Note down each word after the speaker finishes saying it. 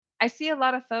I see a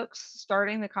lot of folks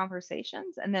starting the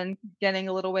conversations and then getting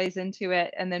a little ways into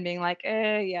it and then being like,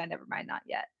 yeah, never mind, not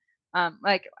yet.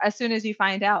 Like as soon as you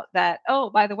find out that,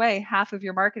 oh, by the way, half of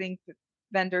your marketing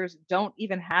vendors don't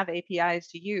even have APIs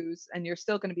to use, and you're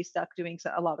still going to be stuck doing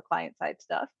a lot of client side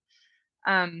stuff.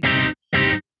 Um,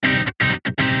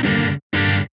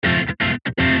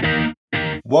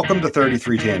 Welcome to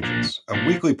 33 Tangents, a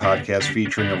weekly podcast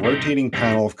featuring a rotating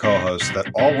panel of co hosts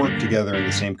that all work together in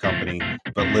the same company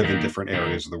but live in different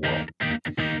areas of the world.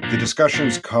 The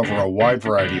discussions cover a wide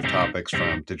variety of topics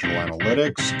from digital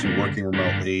analytics to working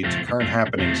remotely to current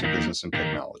happenings in business and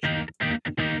technology.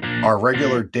 Our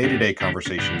regular day to day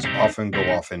conversations often go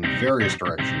off in various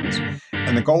directions,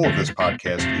 and the goal of this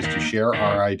podcast is to share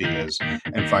our ideas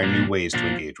and find new ways to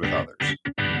engage with others.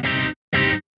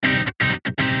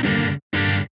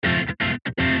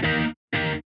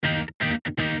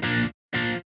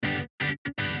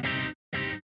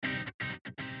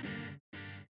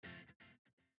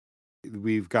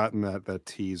 We've gotten that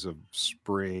tease of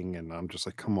spring, and I'm just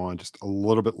like, come on, just a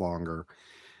little bit longer.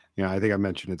 I think I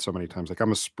mentioned it so many times. Like,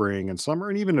 I'm a spring and summer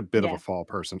and even a bit of a yeah. fall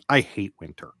person. I hate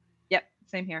winter. Yep.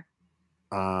 Same here.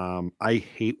 I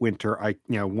hate winter.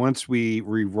 Once we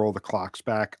re-roll the clocks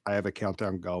back, I have a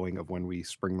countdown going of when we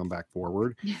spring them back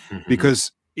forward,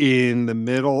 because in the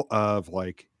middle of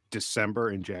like December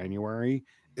and January,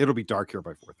 it'll be dark here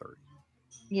by 4:30,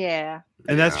 Yeah.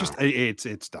 and that's Yeah. just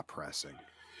it's depressing.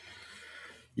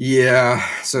 Yeah.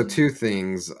 So two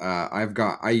things.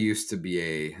 I used to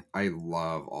be I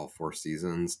love all four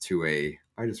seasons to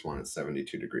I just want it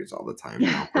 72 degrees all the time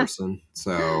now person.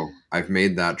 So I've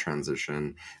made that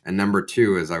transition. And number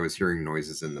two is I was hearing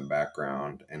noises in the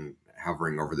background and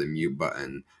hovering over the mute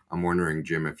button. I'm wondering,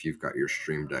 Jim, if you've got your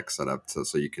Stream Deck set up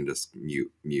so you can just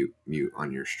mute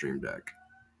on your Stream Deck.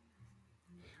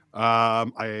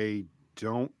 I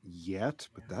don't yet,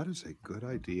 but that is a good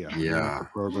idea. I'm gonna have to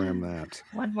program that.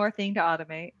 One more thing to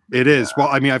automate. It is. Well,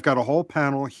 I mean, I've got a whole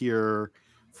panel here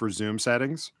for Zoom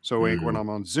settings. So like, when I'm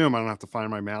on Zoom, I don't have to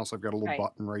find my mouse. I've got a little Right.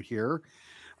 button right here.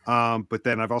 But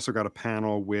then I've also got a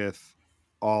panel with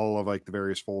all of like the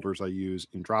various folders I use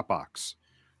in Dropbox.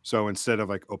 So instead of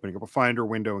like opening up a Finder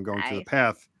window and going through the Nice.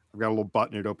 path, I've got a little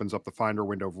button. It opens up the Finder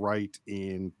window right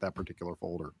in that particular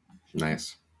folder.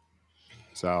 Nice.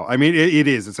 So, I mean, it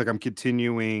is. It's like I'm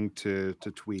continuing to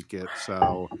tweak it.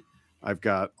 So I've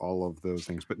got all of those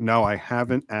things. But no, I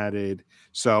haven't added.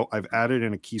 So I've added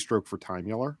in a keystroke for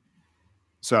Timular.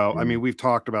 So, I mean, we've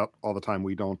talked about all the time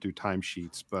we don't do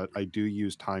timesheets, but I do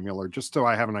use Timular just so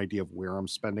I have an idea of where I'm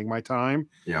spending my time.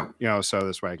 Yeah. So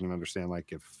this way I can understand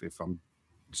like if I'm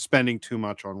spending too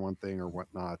much on one thing or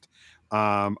whatnot.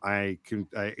 I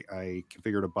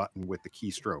configured a button with the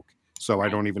keystroke. So I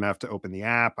don't even have to open the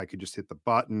app. I could just hit the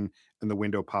button and the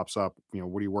window pops up,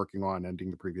 what are you working on, ending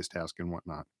the previous task and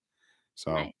whatnot.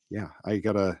 So Nice. yeah, I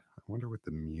wonder what the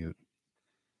mute.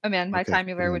 Oh man, my Okay,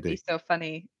 timular would be so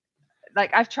funny.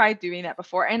 Like I've tried doing that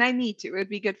before and I need to. It would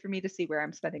be good for me to see where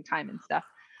I'm spending time and stuff.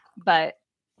 But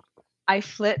I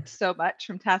flit so much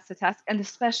from task to task, and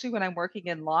especially when I'm working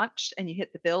in launch and you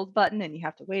hit the build button and you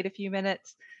have to wait a few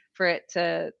minutes for it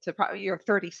to probably your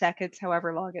 30 seconds,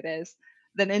 however long it is.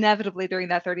 Then inevitably during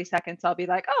that 30 seconds, I'll be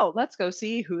like, oh, let's go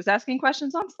see who's asking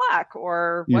questions on Slack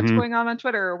or what's going on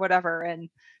Twitter or whatever. And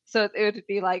so it would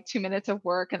be like 2 minutes of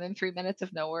work and then 3 minutes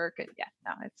of no work. And yeah,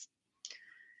 no,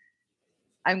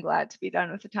 I'm glad to be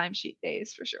done with the timesheet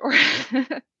days for sure.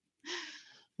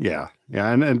 Yeah.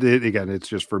 And again, it's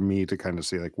just for me to kind of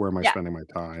see like where am I Yeah. spending my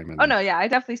time, Oh and no, yeah, I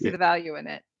definitely see yeah. the value in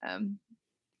it.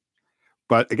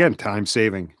 But again, time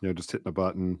saving, just hitting a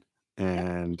button Yep.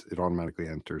 and it automatically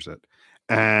enters it.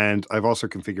 And I've also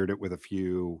configured it with a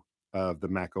few of the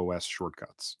Mac OS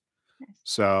shortcuts. Nice.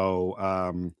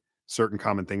 So certain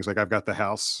common things, like I've got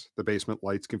the basement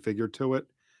lights configured to it.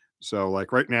 So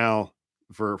like right now,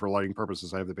 for lighting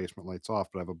purposes, I have the basement lights off,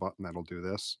 but I have a button that'll do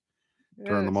this.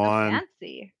 Turn Ooh, them so on,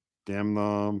 fancy. dim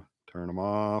them, turn them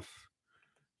off,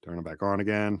 turn them back on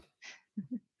again.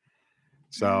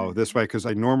 So this way, because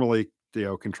I normally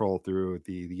control through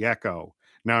the Echo.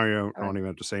 Now you don't even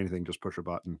have to say anything; just push a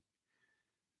button.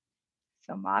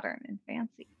 So modern and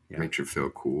fancy. Yeah. Makes you feel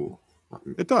cool.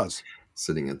 It does.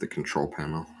 Sitting at the control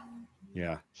panel.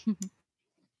 Yeah.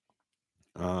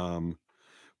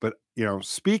 But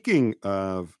speaking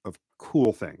of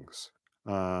cool things,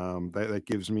 that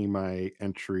gives me my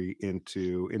entry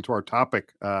into our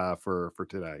topic for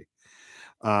today.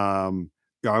 I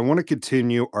want to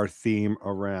continue our theme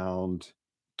around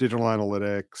digital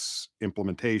analytics,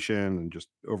 implementation, and just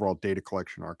overall data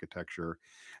collection architecture,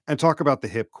 and talk about the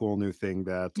hip, cool new thing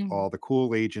that Mhm. all the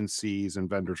cool agencies and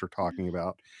vendors are talking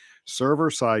about: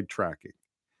 server side tracking.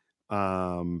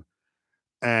 Um,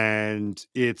 and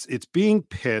it's being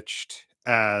pitched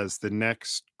as the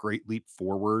next great leap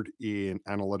forward in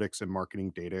analytics and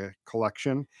marketing data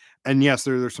collection. And yes,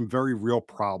 there's some very real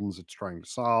problems it's trying to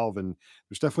solve, and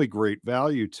there's definitely great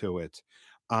value to it.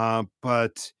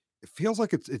 But it feels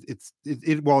like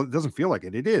well, it doesn't feel like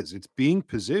it. It is. It's being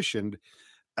positioned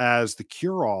as the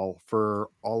cure all for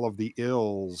all of the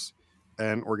ills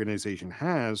an organization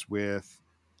has with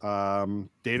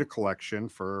data collection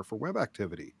for web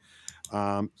activity.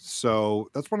 So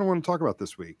that's what I want to talk about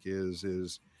this week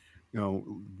is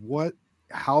what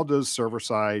how does server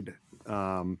side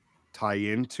tie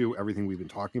into everything we've been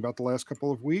talking about the last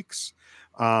couple of weeks?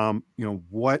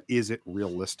 What is it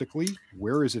realistically?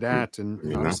 Where is it I at? And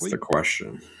mean, that's the honestly,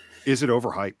 question. is it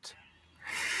overhyped?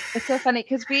 It's so funny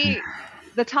because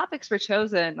the topics were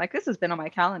chosen, like this has been on my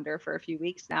calendar for a few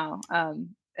weeks now,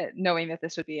 knowing that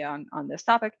this would be on this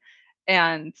topic.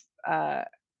 And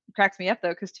cracks me up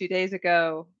though, because 2 days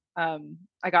ago,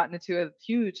 I got into a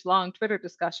huge, long Twitter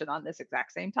discussion on this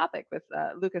exact same topic with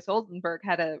Lucas Oldenburg,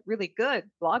 had a really good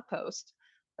blog post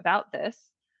about this.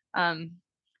 Um,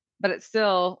 but it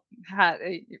still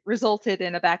it resulted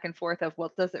in a back and forth of,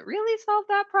 well, does it really solve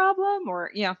that problem?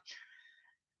 Or, yeah,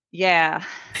 I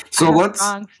So have let's,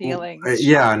 strong feelings,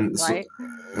 yeah, shocking, and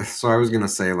right? so I was gonna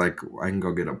say, like, I can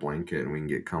go get a blanket and we can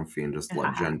get comfy and just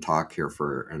let Jen talk here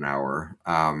for an hour,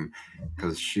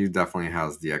 because she definitely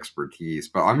has the expertise.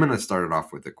 But I'm gonna start it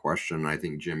off with a question. I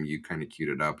think Jim, you kind of queued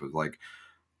it up with like,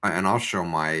 and I'll show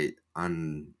my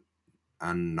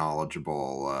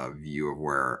unknowledgeable view of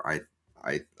where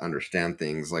I understand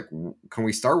things. Like, can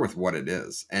we start with what it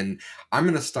is? And I'm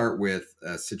going to start with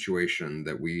a situation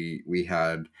that we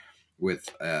had with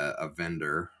a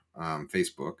vendor,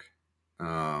 Facebook,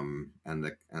 and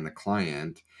the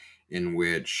client, in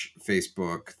which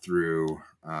Facebook through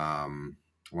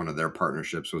one of their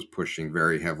partnerships was pushing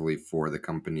very heavily for the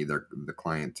company, the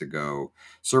client, to go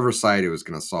server side. It was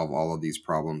going to solve all of these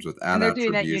problems with ad And they're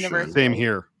doing that attribution. Same universally.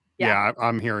 here. Yeah. Yeah,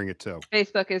 I'm hearing it too.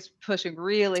 Facebook is pushing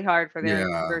really hard for their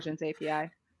Yeah. conversions API.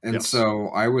 And Yes. so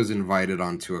I was invited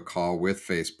onto a call with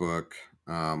Facebook,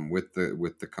 with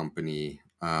the company,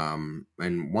 and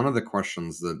one of the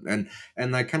questions that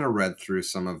and I kind of read through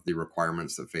some of the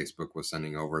requirements that Facebook was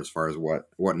sending over as far as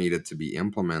what needed to be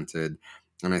implemented,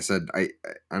 and I said, I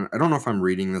don't know if I'm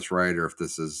reading this right or if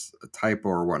this is a typo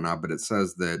or whatnot, but it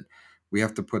says that we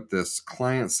have to put this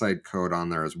client side code on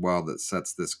there as well that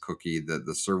sets this cookie that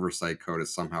the server side code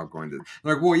is somehow going to. I'm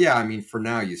like, well, yeah, I mean, for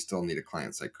now you still need a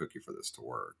client side cookie for this to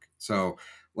work. So,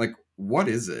 like, what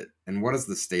is it and what is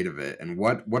the state of it and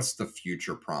what's the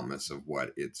future promise of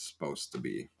what it's supposed to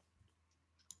be?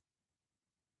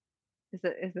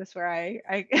 Is this where I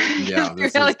Yeah, I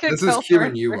really could this is go for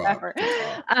queuing you up forever. to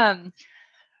talk. Um,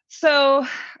 so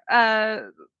uh,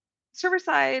 server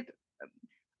side,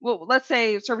 well, let's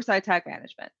say server side tag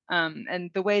management. And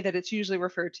the way that it's usually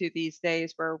referred to these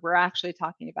days, where we're actually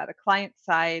talking about a client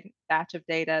side batch of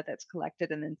data that's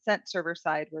collected and then sent server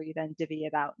side, where you then divvy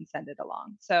it out and send it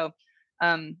along. So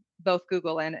both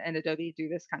Google and Adobe do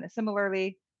this kind of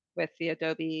similarly with the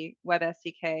Adobe Web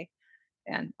SDK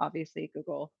and obviously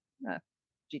Google uh,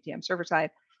 GTM server side,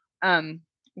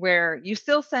 where you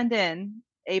still send in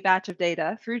a batch of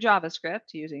data through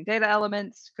JavaScript using data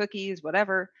elements, cookies,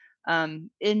 whatever,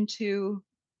 into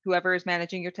whoever is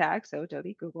managing your tag, so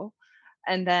Adobe, Google.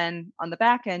 And then on the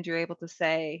back end, you're able to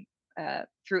say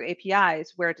through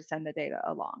APIs where to send the data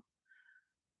along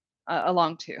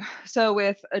to. So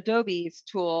with Adobe's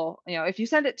tool, if you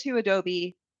send it to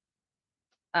Adobe,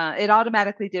 it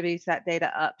automatically divvies that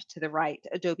data up to the right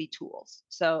Adobe tools.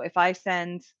 So if I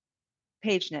send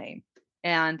page name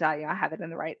and I have it in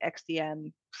the right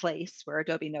XDM place where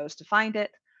Adobe knows to find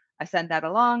it, I send that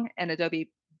along and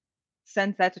Adobe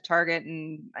sends that to Target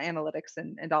and analytics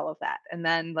and all of that. And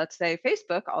then let's say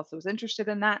Facebook also is interested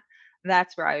in that.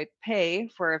 That's where I would pay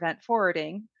for event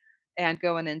forwarding and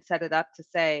go in and set it up to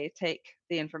say, take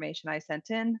the information I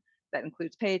sent in that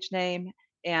includes page name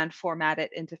and format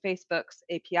it into Facebook's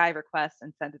API request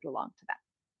and send it along to them.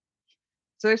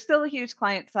 So there's still a huge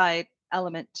client side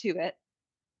element to it.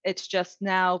 It's just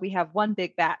now we have one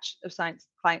big batch of science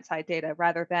client side data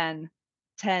rather than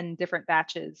 10 different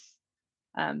batches.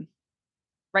 Um,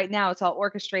 right now it's all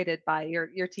orchestrated by your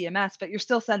TMS, but you're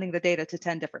still sending the data to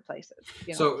 10 different places.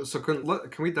 So can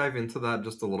we dive into that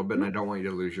just a little bit? And I don't want you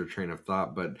to lose your train of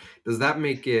thought, but does that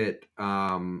make it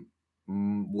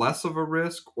less of a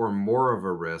risk or more of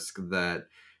a risk that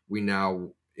we now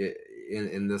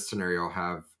in this scenario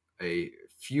have a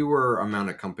fewer amount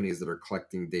of companies that are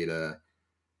collecting data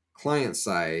client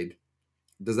side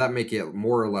does that make it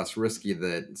more or less risky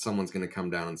that someone's going to come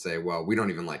down and say, well, we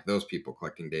don't even like those people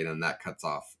collecting data, and that cuts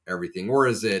off everything? Or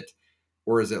is it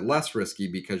less risky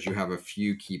because you have a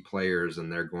few key players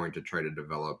and they're going to try to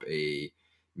develop a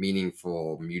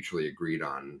meaningful, mutually agreed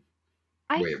on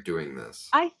I way of doing this?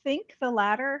 I think the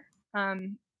latter,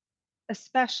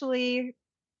 especially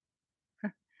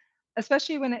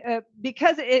when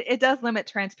because it does limit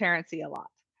transparency a lot.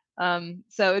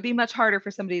 So it'd be much harder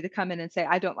for somebody to come in and say,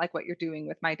 I don't like what you're doing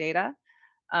with my data.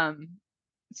 Um,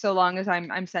 so long as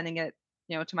I'm sending it,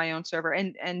 to my own server,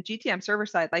 and GTM server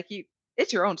side, like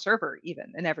it's your own server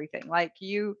even and everything. Like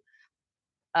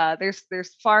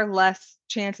there's far less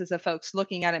chances of folks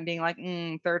looking at it and being like,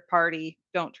 third party,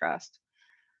 don't trust.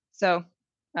 So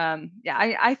yeah,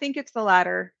 I think it's the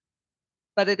latter,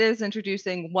 but it is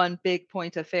introducing one big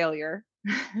point of failure.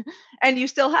 And you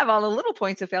still have all the little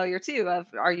points of failure too, of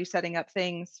are you setting up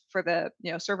things for the,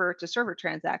 server to server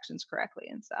transactions correctly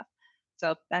and stuff.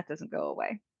 So that doesn't go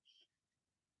away.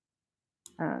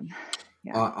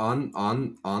 Yeah.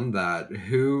 On that,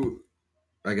 who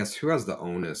has the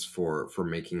onus for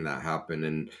making that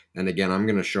happen? And again, I'm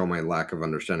going to show my lack of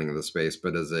understanding of the space,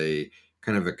 but as a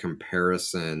kind of a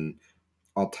comparison,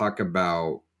 I'll talk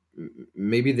about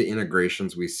maybe the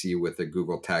integrations we see with a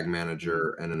Google Tag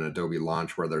Manager and an Adobe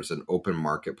Launch, where there's an open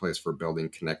marketplace for building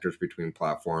connectors between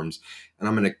platforms. And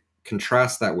I'm going to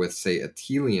contrast that with, say, a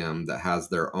Telium that has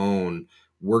their own,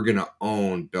 we're going to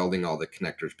own building all the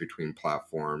connectors between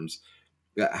platforms.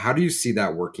 How do you see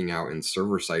that working out in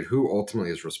server side? Who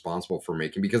ultimately is responsible for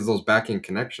making, because those backend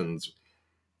connections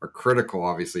are critical,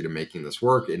 obviously, to making this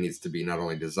work. It needs to be not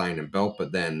only designed and built,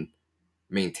 but then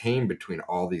maintained between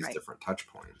all these Right. different touch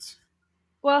points.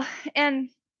 Well, and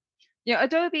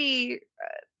Adobe,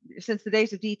 since the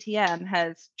days of DTM,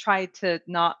 has tried to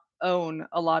not own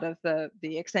a lot of the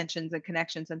extensions and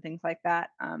connections and things like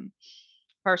that.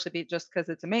 Partially just because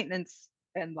it's a maintenance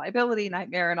and liability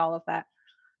nightmare and all of that.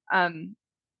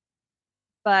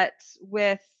 But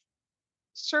with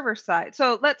server side,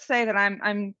 so let's say that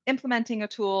I'm implementing a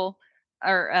tool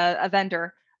or a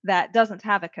vendor that doesn't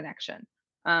have a connection.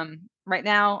 Right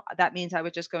now, that means I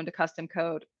would just go into custom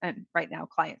code, and right now,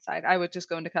 client side, I would just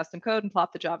go into custom code and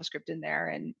plop the JavaScript in there,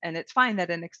 and it's fine that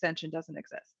an extension doesn't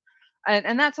exist.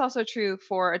 And that's also true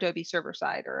for Adobe server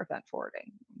side or event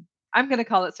forwarding. I'm going to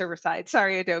call it server side.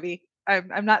 Sorry, Adobe.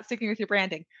 I'm not sticking with your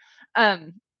branding.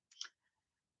 Um,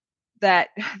 that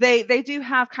they do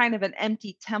have kind of an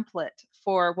empty template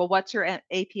for, well, what's your API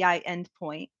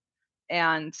endpoint,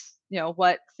 and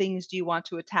what things do you want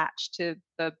to attach to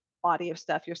the body of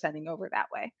stuff you're sending over that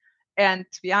way. And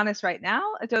to be honest, right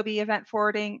now, Adobe Event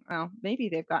Forwarding, well, maybe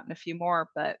they've gotten a few more,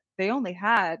 but they only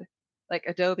had like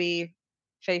Adobe,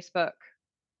 Facebook,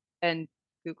 and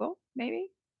Google, maybe.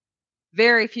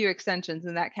 Very few extensions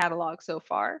in that catalog so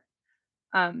far.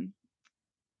 And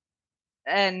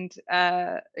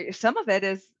some of it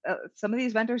is some of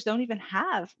these vendors don't even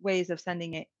have ways of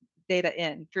sending it data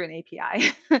in through an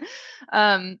API.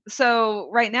 So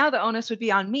right now the onus would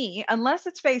be on me, unless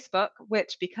it's Facebook,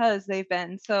 which, because they've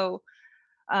been so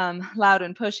loud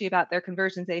and pushy about their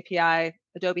conversions API,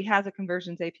 Adobe has a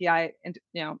conversions API and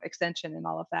extension and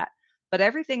all of that. But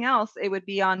everything else, it would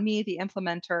be on me, the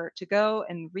implementer, to go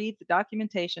and read the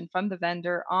documentation from the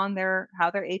vendor on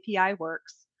how their API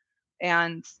works,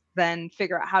 and then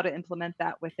figure out how to implement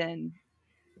that within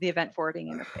the event forwarding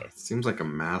interface. Seems like a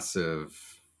massive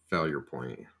failure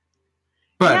point.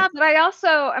 Yeah, but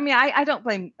I mean, I don't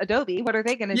blame Adobe. What are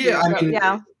they going to do? Yeah, I mean,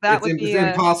 That would be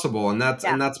impossible, and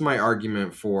yeah. that's my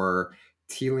argument for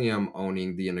Telium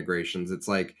owning the integrations. It's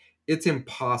like, it's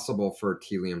impossible for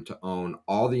Telium to own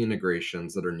all the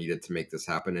integrations that are needed to make this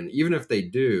happen, and even if they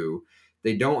do,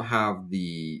 they don't have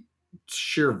the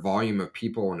sheer volume of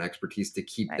people and expertise to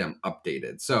keep them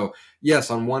updated. So yes,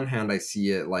 on one hand, I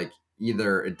see it like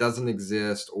either it doesn't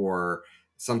exist or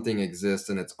something exists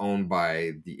and it's owned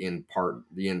by the end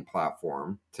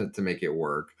platform to make it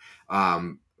work.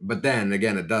 But then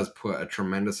again, it does put a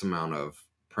tremendous amount of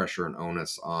pressure and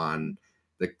onus on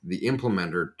the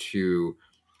implementer to,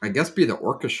 I guess, be the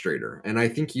orchestrator. And I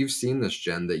think you've seen this,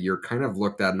 Jen, that you're kind of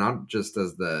looked at not just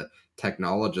as the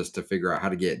technologist to figure out how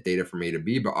to get data from A to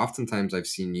B, but oftentimes I've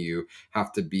seen you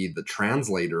have to be the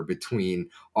translator between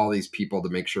all these people to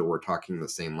make sure we're talking the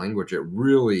same language. It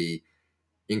really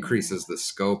increases the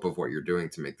scope of what you're doing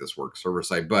to make this work server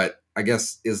side. But I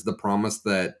guess, is the promise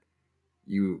that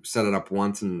you set it up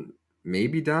once and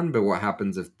maybe done, but what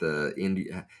happens if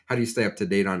how do you stay up to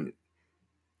date on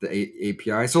the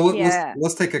API? So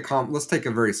let's take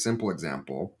a very simple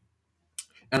example.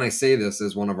 And I say this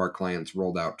as one of our clients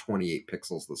rolled out 28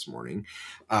 pixels this morning.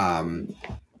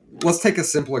 let's take a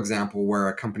simple example where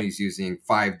a company's using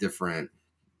 5 different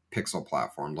pixel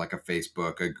platforms, like a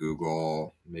Facebook, a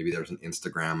Google, maybe there's an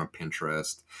Instagram, a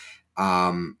Pinterest.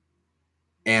 Um,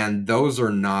 and those are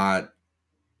not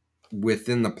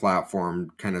within the platform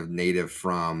kind of native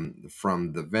from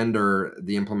the vendor.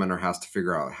 The implementer has to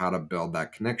figure out how to build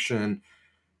that connection.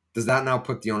 Does that now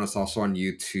put the onus also on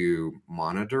you to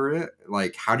monitor it?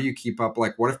 Like, how do you keep up?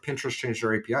 Like, what if Pinterest changed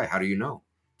their API? How do you know?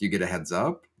 Do you get a heads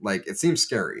up? Like, it seems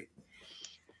scary.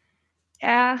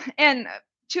 Yeah, and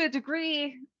to a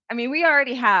degree, I mean, we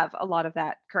already have a lot of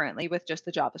that currently with just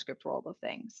the JavaScript world of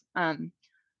things.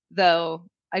 Though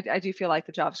I do feel like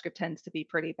the JavaScript tends to be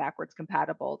pretty backwards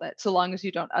compatible. That so long as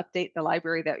you don't update the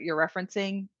library that you're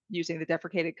referencing, using the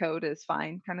deprecated code is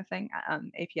fine, kind of thing.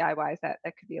 API wise, that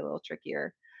could be a little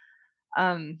trickier.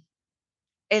 Um,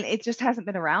 and it just hasn't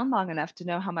been around long enough to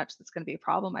know how much that's going to be a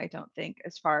problem. I don't think,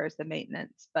 as far as the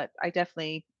maintenance, but I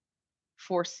definitely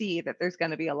foresee that there's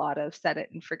going to be a lot of set it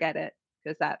and forget it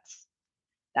because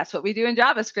that's what we do in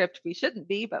JavaScript. We shouldn't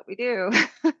be, but we do.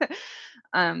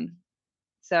 um,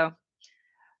 so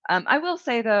I will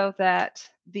say though that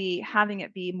the having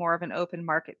it be more of an open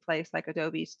marketplace like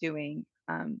Adobe's doing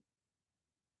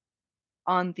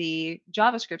on the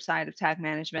JavaScript side of tag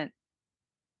management,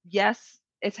 yes,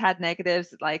 it's had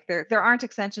negatives. Like there aren't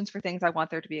extensions for things I want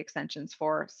there to be extensions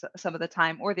for some of the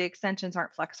time, or the extensions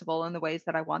aren't flexible in the ways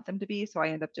that I want them to be. So I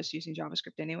end up just using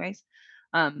JavaScript anyways.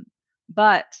 Um,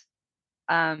 but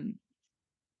um,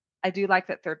 I do like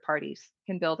that third parties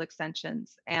can build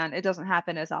extensions, and it doesn't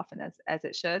happen as often as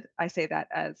it should. I say that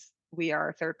as we are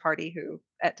a third party who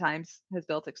at times has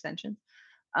built extensions.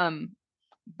 Um,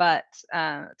 but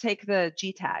take the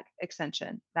GTag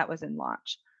extension that was in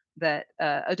launch that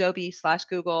Adobe slash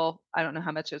Google, I don't know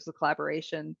how much it was the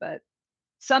collaboration, but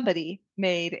somebody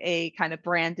made a kind of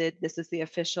branded, this is the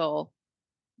official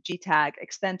GTag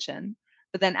extension.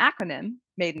 But then Acronym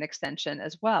made an extension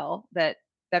as well that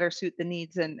better suit the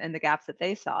needs and the gaps that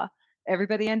they saw.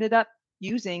 Everybody ended up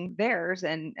using theirs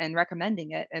and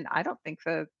recommending it. And I don't think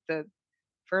the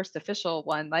first official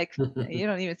one, like you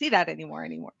don't even see that anymore.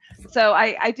 So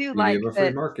I do Beauty like of a free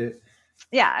that. market.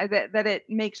 Yeah, that it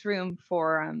makes room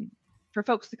for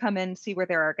folks to come in, see where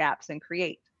there are gaps, and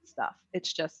create stuff.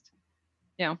 It's just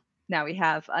you know now we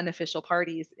have unofficial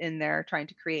parties in there trying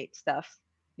to create stuff,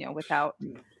 without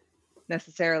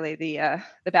necessarily the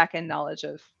back end knowledge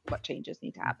of what changes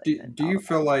need to happen and Do all you of that.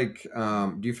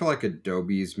 feel like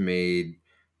Adobe's made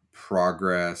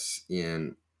progress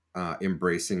in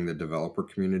embracing the developer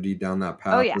community down that Oh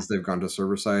path yeah. as they've gone to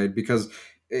server side? Because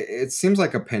it seems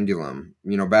like a pendulum.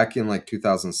 Back in like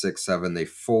 2006, 7, they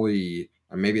fully,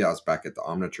 and maybe that was back at the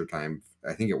Omniture time.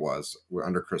 I think it was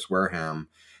under Chris Wareham.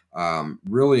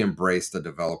 Really embraced the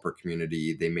developer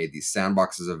community. They made these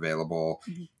sandboxes available,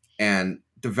 Mhm. and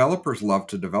developers love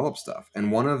to develop stuff.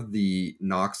 And one of the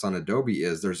knocks on Adobe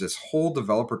is there's this whole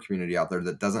developer community out there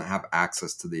that doesn't have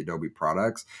access to the Adobe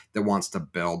products, that wants to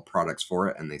build products for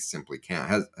it, and they simply can't.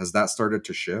 Has that started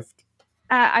to shift?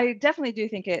 I definitely do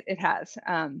think it has.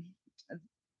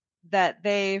 That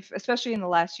they've, especially in the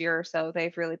last year or so,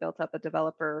 they've really built up a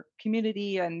developer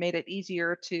community and made it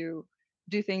easier to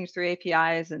do things through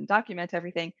APIs and document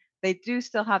everything. They do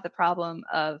still have the problem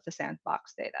of the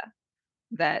sandbox data,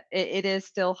 that it is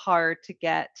still hard to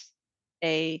get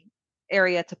a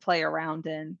area to play around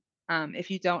in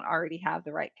if you don't already have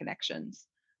the right connections.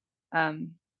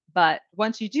 Um, but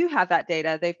once you do have that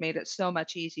data, they've made it so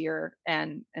much easier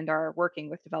and are working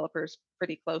with developers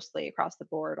pretty closely across the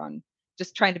board on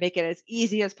just trying to make it as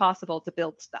easy as possible to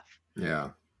build stuff. Yeah,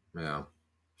 yeah.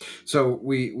 So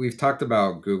we've talked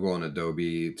about Google and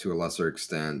Adobe to a lesser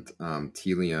extent,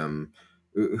 Telium.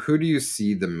 Who do you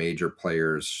see the major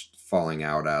players falling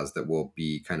out as that will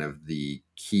be kind of the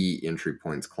key entry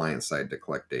points client side to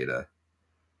collect data?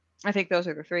 I think those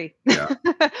are the three. Yeah.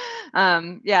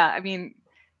 Yeah, I mean,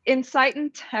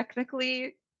 Insighten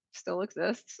technically still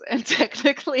exists and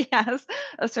technically has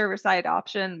a server side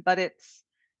option, but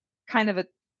kind of a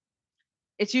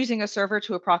it's using a server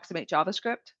to approximate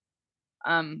JavaScript.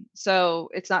 So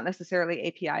it's not necessarily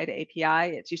API to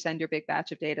API. It's you send your big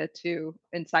batch of data to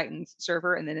Insighten's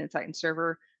server, and then Insighten's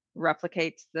server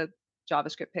replicates the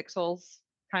JavaScript pixels,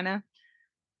 kind of.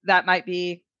 That might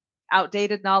be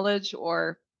outdated knowledge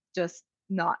or just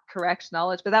not correct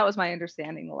knowledge, but that was my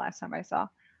understanding the last time I saw.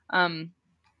 Um,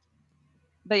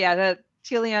 but yeah, the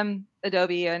Telium,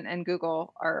 Adobe, and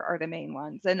Google are the main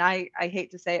ones. And I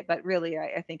hate to say it, but really,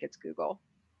 I think it's Google.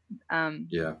 Um,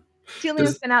 Yeah. Telium's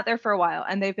Does been out there for a while,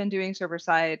 and they've been doing server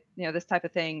side, this type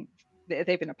of thing.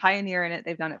 They've been a pioneer in it.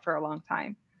 They've done it for a long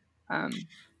time. Um,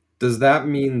 Does that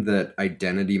mean that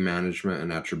identity management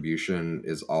and attribution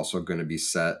is also going to be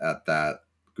set at that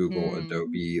Google Mm.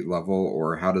 Adobe level,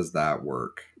 or how does that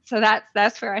work? So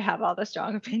that's where I have all the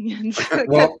strong opinions because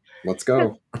Well, let's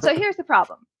go. so here's the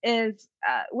problem is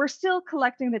we're still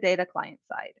collecting the data client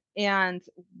side, and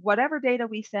whatever data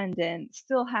we send in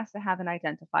still has to have an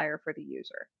identifier for the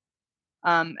user.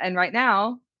 And right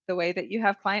now, the way that you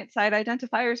have client side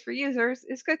identifiers for users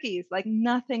is cookies. Like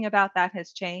nothing about that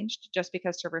has changed just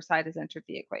because server side has entered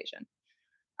the equation.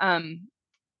 Um,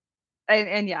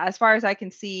 and yeah, as far as I can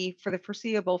see for the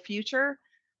foreseeable future,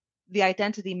 the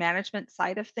identity management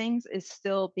side of things is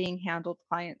still being handled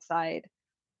client side.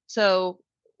 So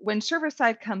when server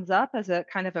side comes up as a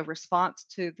kind of a response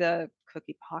to the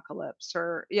cookie apocalypse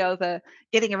or the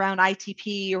getting around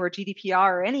ITP or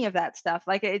GDPR or any of that stuff,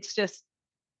 like it's just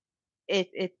it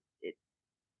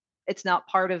it's not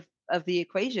part of the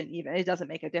equation even. It doesn't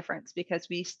make a difference because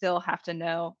we still have to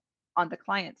know on the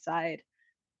client side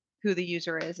who the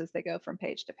user is as they go from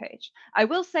page to page. I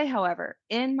will say, however,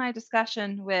 in my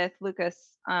discussion with Lucas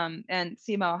and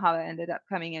Simo, how it ended up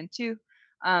coming in too,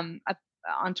 I,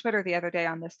 on Twitter the other day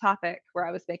on this topic, where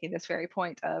I was making this very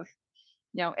point of,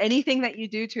 anything that you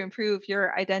do to improve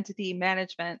your identity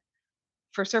management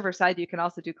for server side, you can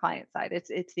also do client side.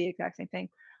 It's the exact same thing.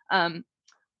 Um,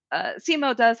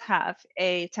 Simo does have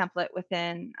a template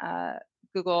within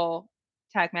Google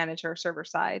Tag Manager server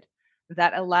side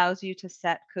that allows you to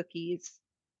set cookies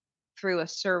through a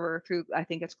server through I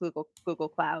think it's Google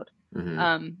Cloud, Hmm.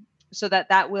 um, so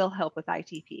that will help with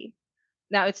ITP.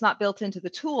 Now it's not built into the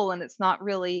tool and it's not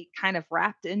really kind of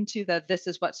wrapped into the this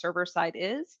is what server side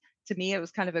is. To me, it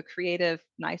was kind of a creative,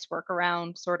 nice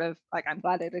workaround, sort of like I'm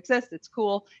glad it exists. It's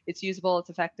cool, it's usable, it's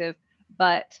effective,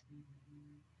 but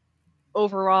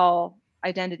overall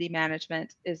identity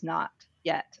management is not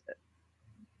yet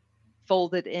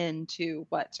folded into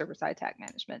what server side tag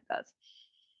management does.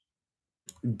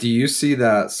 Do you see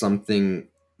that something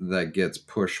that gets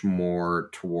pushed more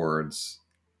towards,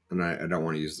 and I don't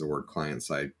want to use the word client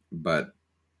side, but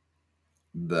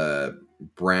the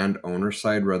brand owner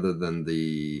side rather than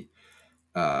the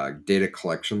data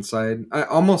collection side? I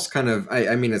almost kind of,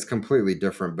 I mean, it's completely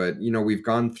different, but we've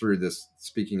gone through this.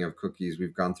 Speaking of cookies,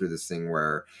 we've gone through this thing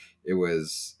where it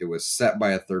was set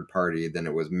by a third party, then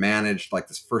it was managed, like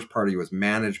this first party was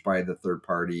managed by the third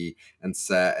party and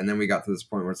set, and then we got to this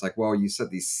point where it's like, well, you set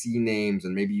these C names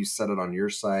and maybe you set it on your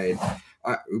side.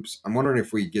 Oops, I'm wondering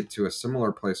if we get to a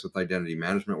similar place with identity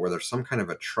management where there's some kind of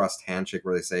a trust handshake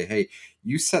where they say, hey,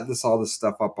 you set all this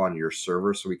stuff up on your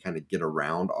server so we kind of get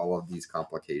around all of these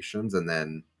complications, and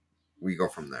then we go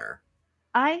from there.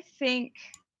 I think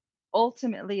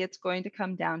ultimately it's going to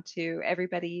come down to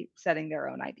everybody setting their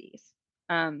own IDs.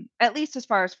 At least as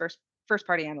far as first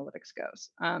party analytics goes.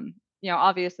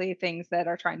 Obviously things that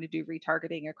are trying to do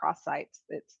retargeting across sites,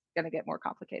 it's going to get more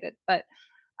complicated. But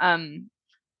um,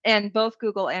 and both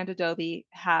Google and Adobe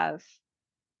have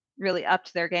really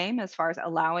upped their game as far as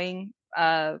allowing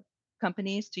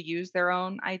companies to use their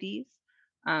own IDs.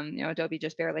 Adobe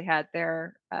just barely had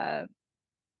their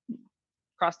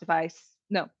cross device.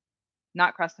 No,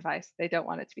 not cross device. They don't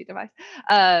want it to be device.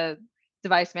 Uh,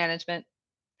 Device management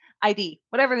ID,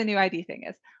 whatever the new ID thing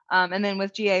is. And then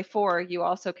with GA4, you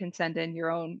also can send in your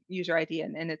own user ID,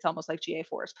 and it's almost like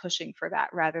GA4 is pushing for that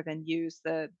rather than use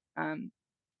the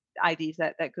IDs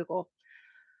that Google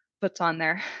puts on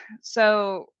there.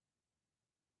 So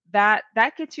that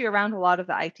gets you around a lot of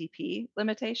the ITP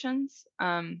limitations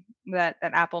that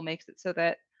Apple makes it so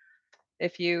that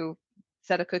if you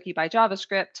set a cookie by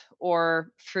JavaScript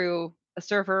or through a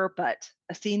server, but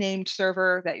a C-named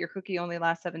server that your cookie only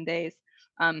lasts 7 days.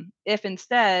 If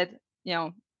instead,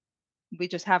 we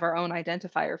just have our own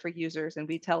identifier for users and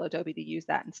we tell Adobe to use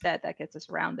that instead, that gets us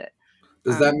around it.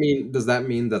 Does that Um, mean does that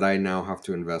mean that I now have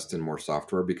to invest in more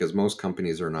software because most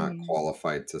companies are not mm,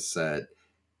 qualified to set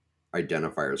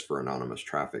identifiers for anonymous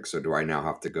traffic? So do I now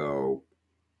have to go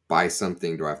buy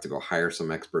something? Do I have to go hire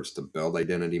some experts to build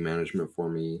identity management for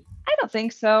me? I don't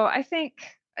think so. I think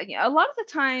a lot of the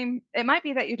time it might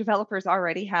be that your developers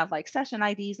already have like session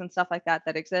IDs and stuff like that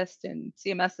that exist in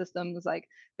CMS systems. Like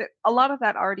a lot of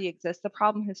that already exists. The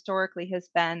problem historically has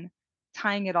been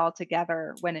tying it all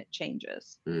together when it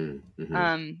changes.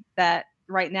 Mm-hmm. That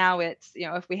right now it's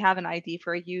if we have an ID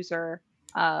for a user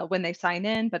when they sign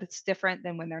in, but it's different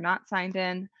than when they're not signed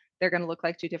in, they're going to look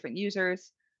like two different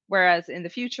users. Whereas in the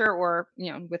future, or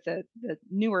with the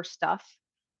newer stuff,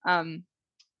 um,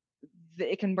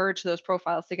 it can merge those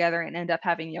profiles together and end up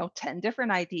having 10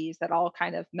 different IDs that all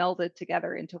kind of melded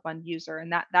together into one user,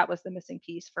 and that was the missing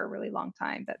piece for a really long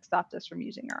time that stopped us from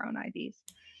using our own IDs.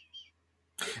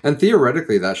 And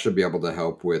theoretically, that should be able to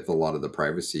help with a lot of the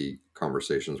privacy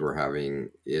conversations we're having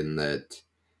in that,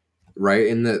 right?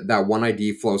 In that one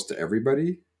ID flows to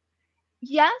everybody.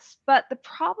 Yes, but the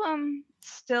problem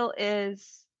still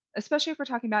is, especially if we're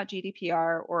talking about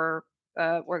GDPR or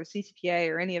the CCPA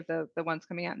or any of the ones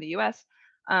coming out in the US,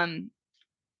 um,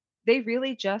 they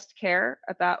really just care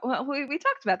about. Well, we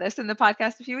talked about this in the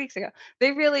podcast a few weeks ago.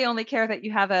 They really only care that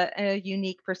you have a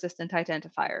unique persistent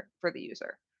identifier for the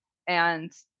user,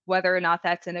 and whether or not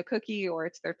that's in a cookie or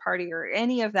it's third party or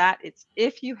any of that, it's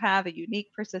if you have a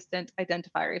unique persistent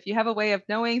identifier. If you have a way of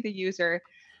knowing the user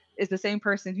is the same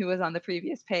person who was on the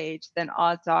previous page, then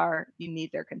odds are you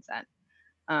need their consent.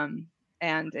 Um,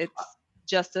 and it's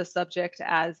just as subject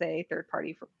as a third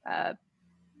party cookie,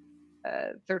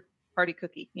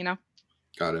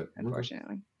 Got it. Okay.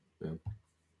 unfortunately. Yeah.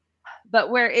 But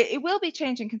where it will be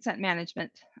changing consent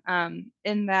management,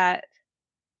 in that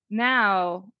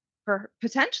now,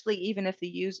 potentially, even if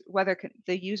whether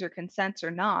the user consents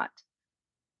or not,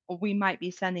 we might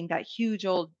be sending that huge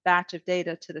old batch of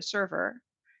data to the server.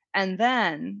 And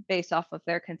then, based off of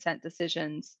their consent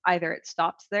decisions, either it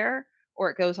stops there or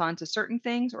it goes on to certain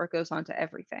things or it goes on to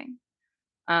everything.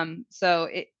 So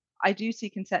I do see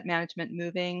consent management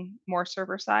moving more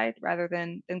server side rather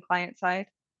than client side,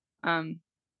 um,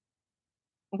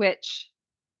 which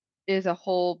is a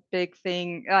whole big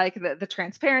thing. Like the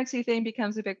transparency thing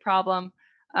becomes a big problem.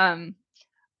 Um,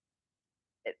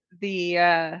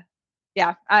 the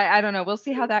Yeah, I don't know. We'll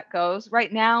see how that goes.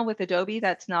 Right now with Adobe,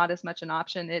 that's not as much an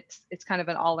option. It's kind of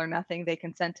an all or nothing. They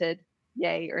consented,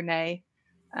 yay or nay.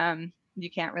 You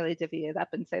can't really divvy it up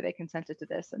and say they consented to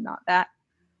this and not that.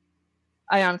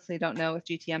 I honestly don't know with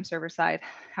GTM server side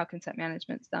how consent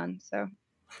management's done. So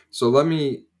So let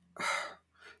me.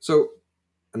 So,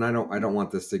 and I don't want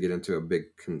this to get into a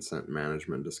big consent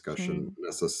management discussion hmm.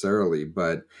 necessarily,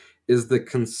 but is the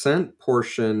consent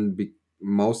portion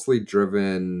mostly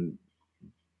driven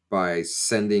by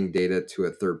sending data to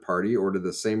a third party, or do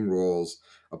the same rules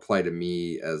apply to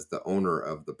me as the owner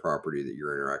of the property that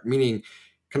you're interacting? Meaning,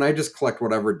 can I just collect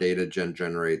whatever data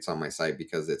generates on my site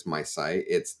because it's my site?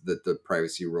 It's that the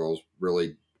privacy rules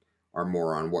really are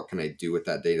more on what can I do with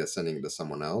that data sending it to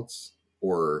someone else,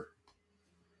 or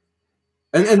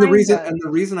and the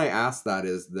Kind reason of. I ask that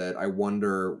is that I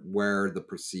wonder where the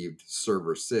perceived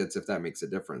server sits, if that makes a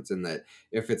difference. In that,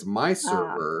 if it's my Ah,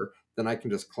 server, then I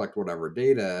can just collect whatever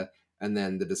data, and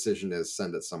then the decision is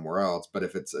send it somewhere else. But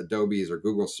if it's Adobe's or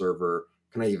Google server,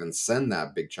 can I even send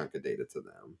that big chunk of data to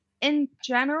them? in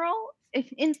general,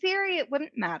 if in theory it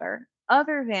wouldn't matter,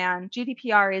 other than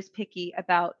GDPR is picky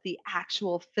about the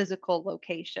actual physical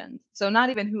locations. So not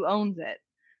even who owns it,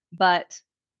 but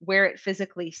where it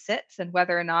physically sits and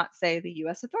whether or not, say, the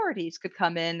US authorities could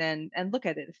come in and look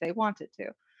at it if they wanted to.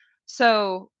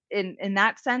 So in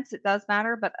that sense it does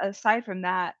matter, but aside from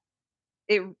that,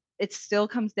 it it still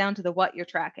comes down to the what you're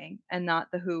tracking and not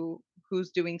the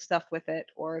who's doing stuff with it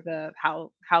or the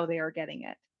how they are getting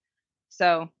it.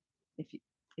 So if you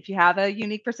if you have a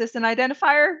unique persistent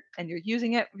identifier and you're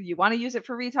using it, you want to use it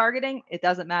for retargeting, it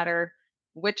doesn't matter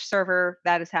which server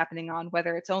that is happening on,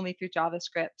 whether it's only through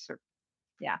JavaScript or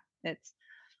yeah, it's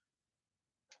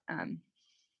um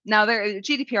now there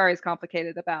GDPR is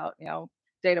complicated about,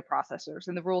 data processors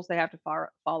and the rules they have to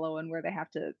follow and where they have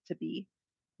to be.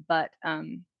 But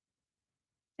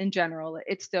in general,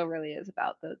 it still really is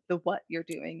about the what you're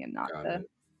doing and not Got the it.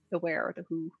 the where or the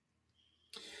who.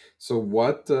 So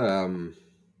what?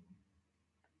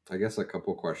 I guess a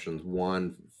couple questions.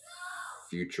 One,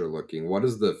 future looking. What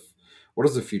does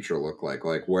the future look like?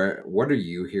 Like what are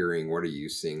you hearing? What are you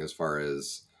seeing as far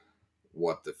as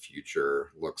what the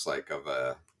future looks like of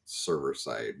a server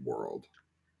side world?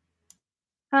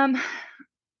 Um,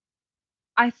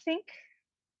 I think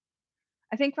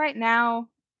I think right now,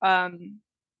 um,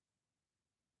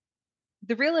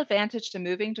 the real advantage to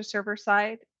moving to server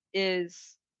side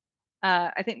is,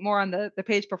 I think more on the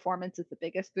page performance is the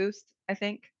biggest boost. I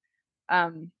think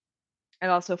um, it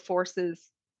also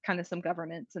forces kind of some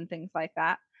governance and things like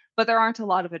that. But there aren't a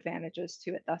lot of advantages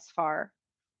to it thus far.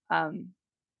 Um,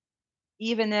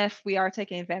 Even if we are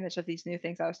taking advantage of these new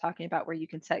things I was talking about, where you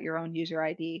can set your own user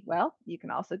ID, well, you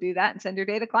can also do that and send your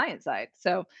data client side.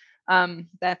 So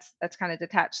that's kind of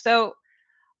detached. So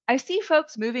I see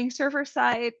folks moving server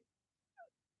side.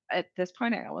 At this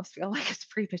point, I almost feel like it's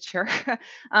premature,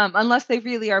 unless they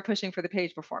really are pushing for the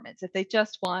page performance. If they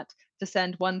just want to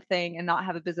send one thing and not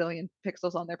have a bazillion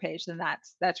pixels on their page, then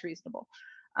that's reasonable,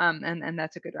 and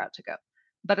that's a good route to go.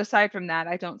 But aside from that,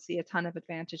 I don't see a ton of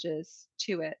advantages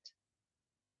to it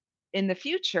in the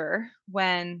future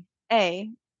when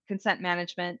a consent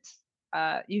management.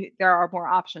 there are more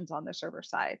options on the server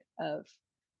side of,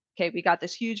 okay, we got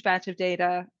this huge batch of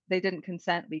data, they didn't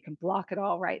consent, we can block it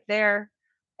all right there,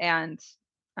 and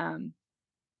um,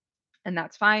 and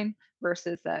that's fine.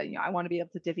 Versus, I want to be able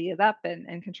to divvy it up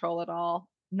and control it all,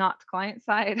 not client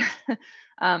side.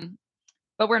 um,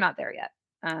 but we're not there yet.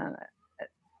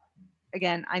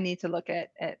 Again, I need to look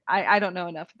at it. I don't know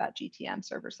enough about GTM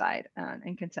server side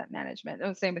and consent management.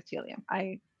 Oh, same with Telium.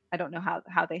 I don't know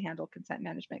how they handle consent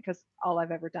management because all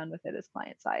I've ever done with it is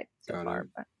client side so Got far. it.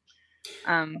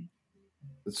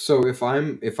 But So if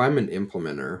I'm an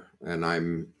implementer and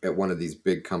I'm at one of these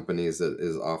big companies that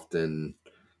is often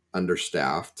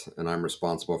understaffed and I'm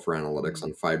responsible for analytics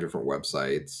on 5 different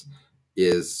websites,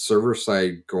 is server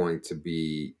side going to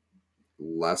be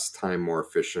less time, more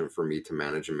efficient for me to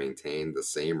manage and maintain, the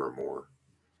same, or more?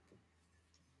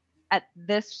 at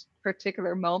this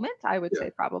particular moment, I would Yeah.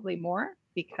 say probably more Okay.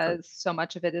 because so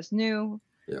much of it is new.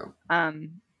 Yeah.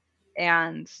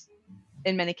 And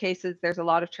in many cases, there's a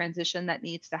lot of transition that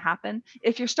needs to happen.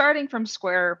 If you're starting from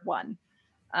square one,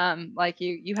 like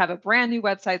you have a brand new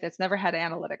website that's never had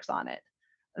analytics on it,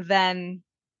 then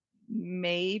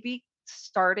maybe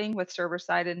starting with server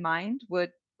side in mind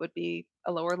would be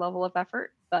a lower level of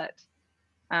effort. But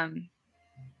um,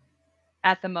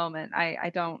 at the moment, I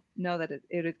don't know that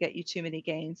it would get you too many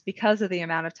gains because of the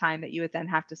amount of time that you would then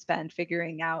have to spend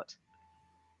figuring out,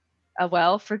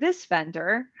 well, for this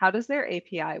vendor, how does their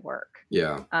API work?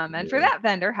 Yeah. And for that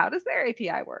vendor, how does their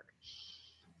API work?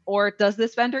 Or does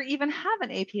this vendor even have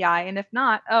an API? And if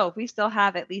not, oh, we still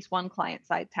have at least one client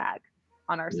side tag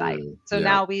on our site. So Yeah.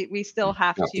 now we still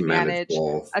have to manage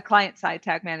both. a client side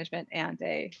tag management and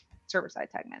a server side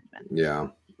tag management. Yeah.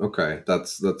 Okay.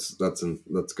 That's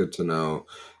good to know.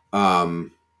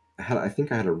 I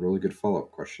think I had a really good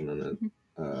follow-up question on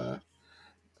it.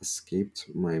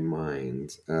 Escaped my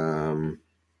mind.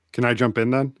 Can I jump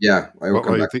in then? Yeah, I will What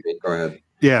come you back to think? me. Go ahead.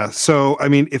 Yeah. So, I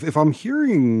mean, if I'm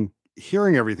hearing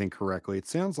everything correctly, it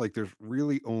sounds like there's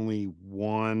really only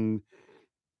one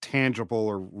tangible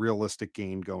or realistic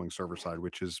gain going server side,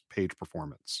 which is page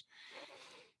performance.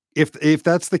 If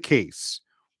that's the case,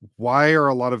 why are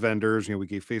a lot of vendors, we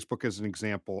gave Facebook as an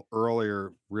example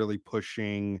earlier, really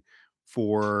pushing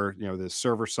for, the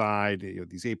server side,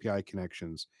 these API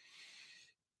connections?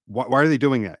 Why are they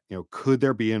doing that? Could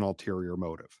there be an ulterior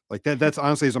motive? Like that's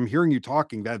honestly, as I'm hearing you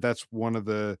talking, that's one of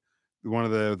the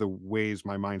ways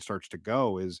my mind starts to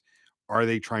go is, are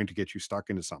they trying to get you stuck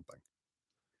into something?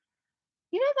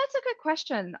 That's a good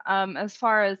question. As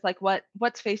far as like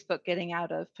what's Facebook getting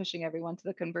out of pushing everyone to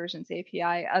the conversions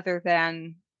API other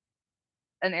than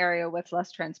an area with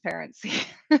less transparency?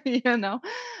 you know,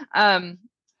 um,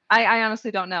 I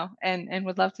honestly don't know, and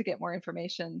would love to get more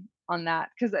information on that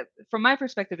because from my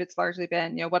perspective, it's largely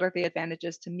been, what are the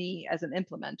advantages to me as an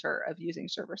implementer of using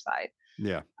server side?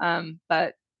 Yeah.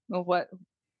 But well,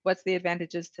 what's the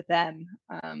advantages to them?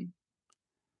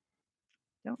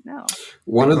 Don't know.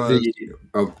 One of Because the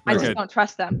I go just ahead. don't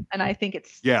trust them, and I think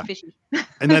it's yeah. fishy.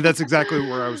 And that's exactly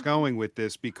where I was going with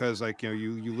this because, like,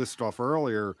 you listed off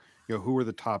earlier, who are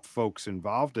the top folks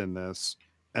involved in this,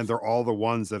 and they're all the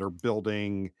ones that are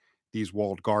building these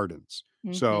walled gardens.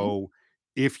 hmm So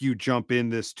if you jump in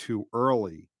this too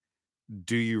early,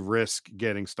 do you risk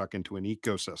getting stuck into an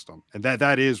ecosystem? And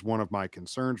that is one of my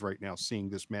concerns right now, seeing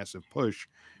this massive push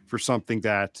for something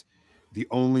that the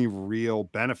only real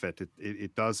benefit,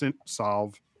 it doesn't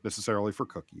solve necessarily for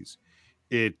cookies.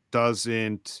 It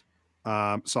doesn't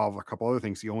solve a couple other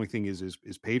things. The only thing is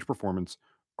page performance.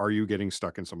 Are you getting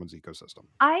stuck in someone's ecosystem?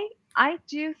 I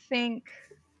do think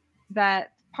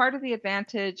that part of the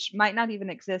advantage might not even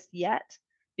exist yet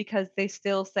because they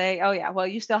still say, "Oh yeah, well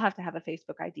you still have to have a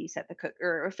Facebook ID set the cook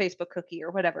or a Facebook cookie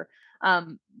or whatever."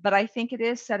 But I think it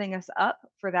is setting us up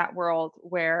for that world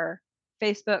where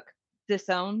Facebook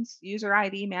disowns user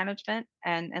ID management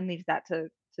and leaves that to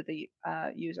the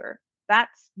user.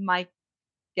 That's my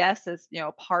guess is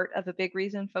part of a big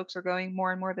reason folks are going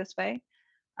more and more this way,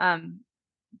 um,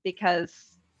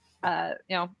 because uh,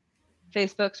 you know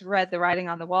Facebook's read the writing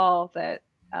on the wall that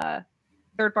uh,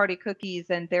 third-party cookies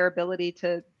and their ability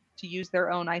to use their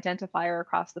own identifier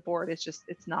across the board is just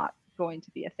it's not going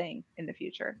to be a thing in the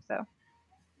future. So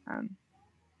um,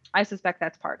 I suspect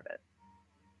that's part of it.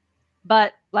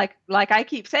 But like I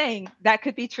keep saying, that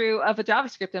could be true of a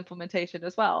JavaScript implementation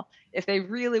as well. If they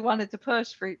really wanted to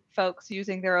push for folks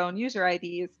using their own user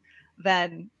IDs,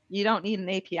 then you don't need an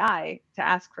API to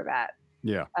ask for that.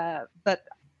 Yeah. But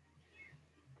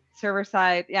server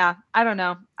side, yeah, I don't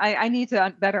know. I need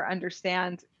to better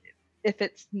understand if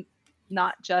it's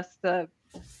not just a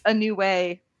new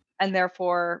way and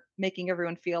therefore making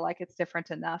everyone feel like it's different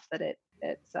enough that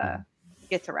it's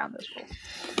gets around those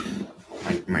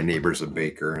rules. My neighbor's a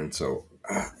baker, and so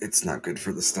it's not good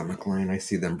for the stomach line. I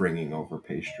see them bringing over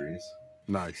pastries.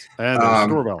 Nice. And there's Um,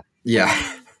 doorbell.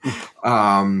 yeah.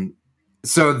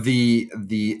 So the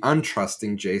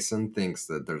untrusting Jason thinks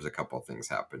that there's a couple things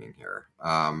happening here.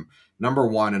 Number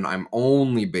one, and I'm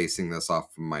only basing this off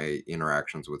of my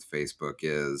interactions with Facebook,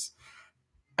 is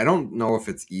I don't know if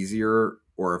it's easier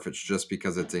or if it's just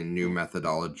because it's a new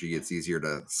methodology, it's easier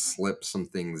to slip some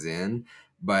things in.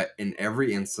 But in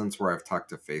every instance where I've talked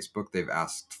to Facebook, they've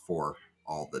asked for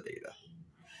all the data.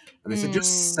 And they said,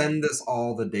 just Mm, send us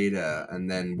all the data and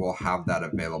then we'll have that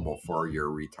available for your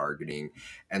retargeting.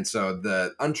 And so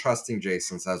the untrusting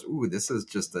Jason says, ooh, this is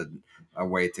just a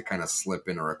way to kind of slip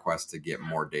in a request to get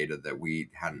more data that we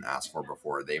hadn't asked for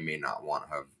before. They may not want to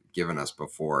have given us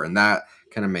before. And that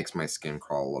kind of makes my skin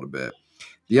crawl a little bit.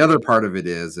 The other part of it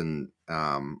is, and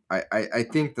I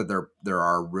think that there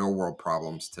are real world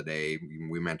problems today.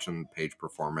 We mentioned page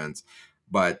performance,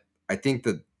 but I think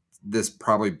that this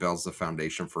probably builds the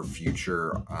foundation for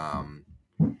future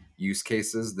use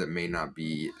cases that may not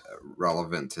be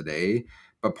relevant today.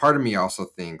 But part of me also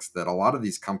thinks that a lot of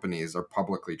these companies are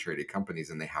publicly traded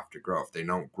companies and they have to grow. If they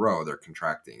don't grow, they're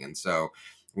contracting. And so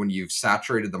when you've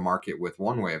saturated the market with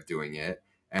one way of doing it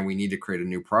and we need to create a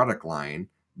new product line,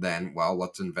 then, well,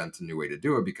 let's invent a new way to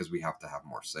do it because we have to have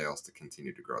more sales to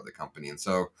continue to grow the company. And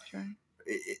so sure.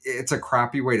 it's a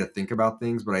crappy way to think about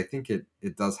things, but I think it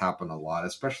does happen a lot,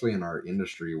 especially in our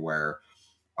industry where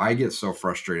I get so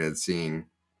frustrated seeing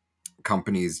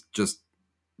companies just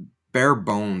bare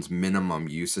bones minimum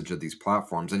usage of these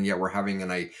platforms, and yet we're having,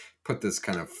 and I put this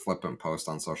kind of flippant post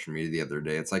on social media the other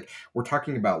day, it's like we're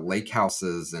talking about lake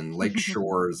houses and lake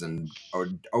shores and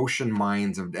ocean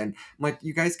mines and I'm like,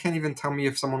 you guys can't even tell me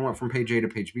if someone went from page A to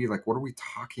page B. Like, what are we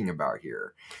talking about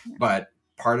here? Yeah. But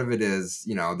part of it is,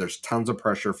 there's tons of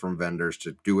pressure from vendors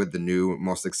to do it the new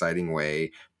most exciting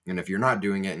way, and if you're not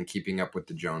doing it and keeping up with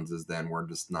the Joneses, then we're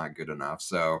just not good enough.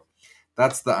 So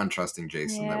that's the untrusting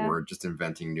Jason, that Yeah. we're just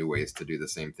inventing new ways to do the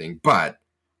same thing. But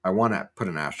I want to put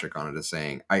an asterisk on it as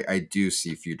saying I do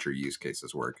see future use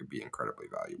cases where it could be incredibly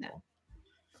No. valuable.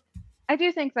 I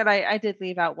do think that I did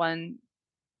leave out one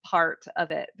part of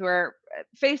it where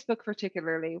Facebook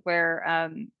particularly, where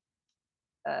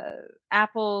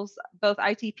Apple's both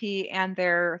ITP and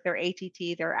their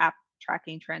ATT, their app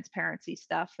tracking transparency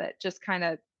stuff, that just kind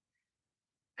of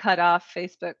cut off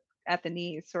Facebook at the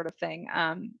knees, sort of thing.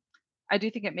 I do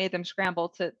think it made them scramble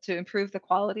to improve the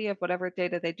quality of whatever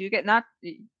data they do get, not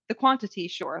the quantity,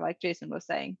 sure, like Jason was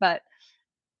saying, but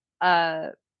uh,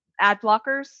 ad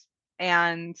blockers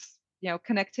and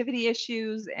connectivity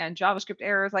issues and JavaScript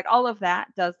errors, like all of that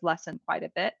does lessen quite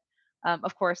a bit.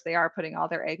 Of course, they are putting all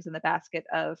their eggs in the basket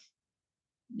of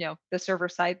the server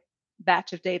side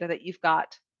batch of data that you've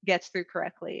got gets through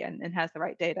correctly and has the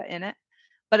right data in it,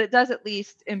 but it does at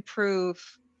least improve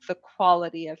the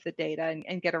quality of the data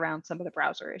and get around some of the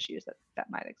browser issues that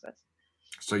might exist.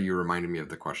 So you reminded me of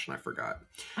the question I forgot.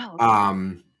 Oh,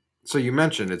 okay. So you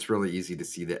mentioned it's really easy to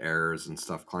see the errors and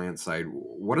stuff client side.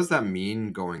 What does that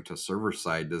mean going to server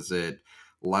side? Does it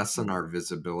lessen our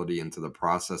visibility into the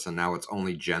process and now it's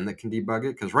only Jen that can debug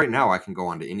it? Because right now I can go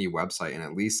onto any website and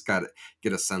at least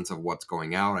get a sense of what's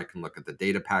going out. I can look at the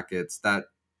data packets. That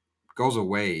goes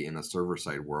away in a server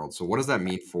side world. So what does that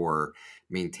mean for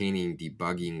maintaining,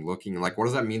 debugging, looking, like what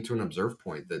does that mean to an observe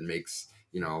point that makes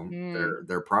Mm.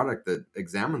 their product that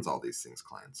examines all these things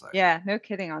client side? Yeah, no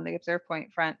kidding on the observe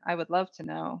point front. I would love to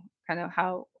know kind of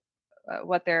how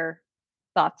what their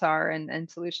thoughts are and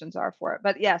solutions are for it.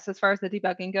 But yes, as far as the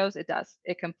debugging goes, it does.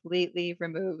 It completely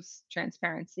removes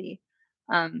transparency.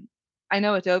 Um, I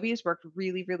know Adobe's worked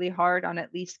really, really hard on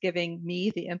at least giving me,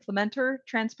 the implementer,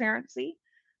 transparency,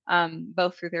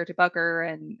 both through their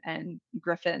debugger and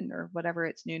Griffin or whatever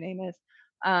its new name is.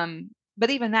 But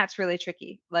even that's really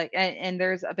tricky. Like, and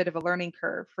there's a bit of a learning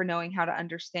curve for knowing how to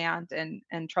understand and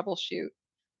troubleshoot,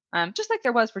 just like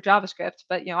there was for JavaScript.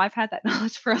 But I've had that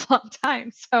knowledge for a long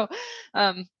time, so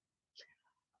um,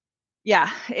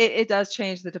 yeah, it does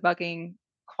change the debugging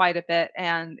quite a bit,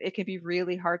 and it can be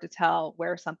really hard to tell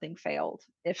where something failed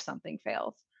if something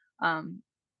fails. Um,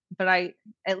 but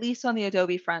at least on the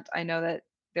Adobe front, I know that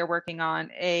they're working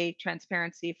on a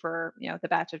transparency for the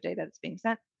batch of data that's being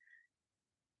sent.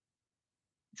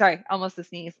 Sorry, almost a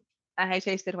sneeze. I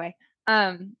chased it away.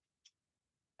 Um,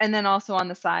 and then also on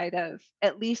the side of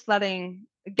at least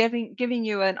giving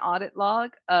you an audit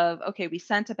log of, okay, we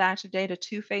sent a batch of data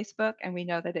to Facebook and we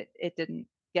know that it didn't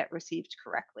get received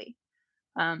correctly.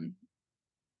 um,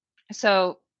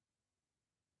 so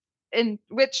in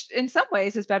which in some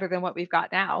ways is better than what we've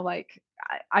got now. Like,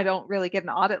 I don't really get an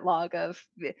audit log of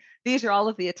these are all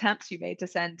of the attempts you made to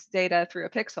send data through a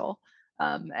pixel,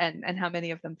 and how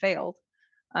many of them failed.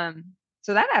 Um,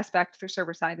 so that aspect for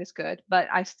server side is good, but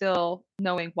I still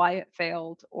knowing why it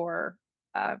failed or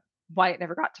uh, why it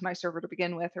never got to my server to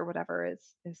begin with or whatever is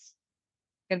going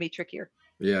to be trickier.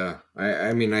 Yeah.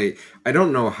 I mean, I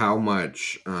don't know how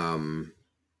much,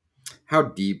 how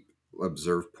deep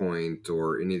Observe Point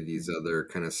or any of these other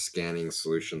kind of scanning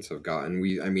solutions have gotten.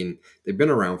 I mean, they've been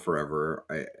around forever.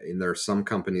 And there are some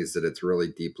companies that it's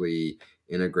really deeply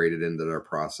integrated into their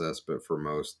process, but for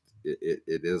most, it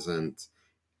isn't.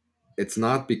 It's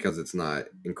not because it's not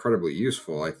incredibly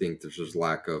useful. I think there's just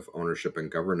lack of ownership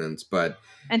and governance, but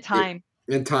And it, time.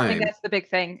 in I think time that's the big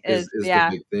thing is is, is the yeah,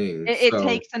 big thing. it So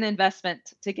takes an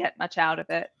investment to get much out of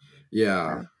it.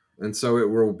 yeah. Um, And so it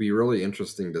will be really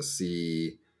interesting to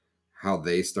see how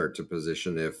they start to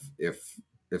position if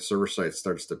server side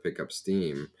starts to pick up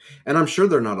steam. And I'm sure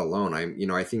they're not alone.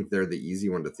 I think they're the easy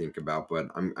one to think about, but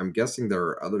I'm guessing there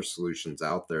are other solutions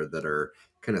out there that are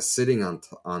kind of sitting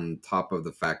on top of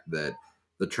the fact that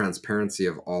the transparency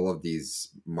of all of these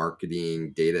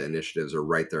marketing data initiatives are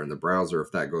right there in the browser.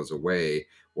 If that goes away,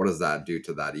 what does that do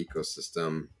to that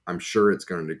ecosystem? I'm sure it's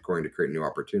going to create new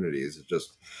opportunities. It's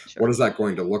just, what sure. is that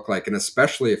going to look like? And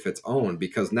especially if it's owned,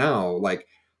 because now, like,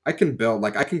 I can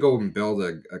go and build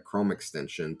a Chrome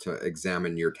extension to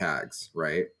examine your tags,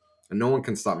 right? And no one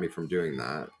can stop me from doing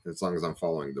that as long as I'm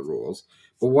following the rules.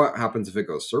 But what happens if it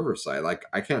goes server side? Like,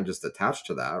 I can't just attach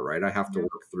to that, right? I have to Mhm.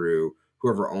 work through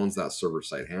whoever owns that server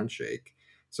side handshake.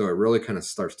 So it really kind of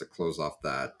starts to close off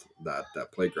that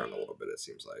playground a little bit, it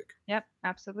seems like. Yep,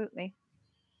 absolutely.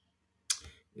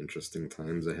 Interesting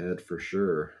times ahead for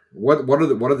sure. What are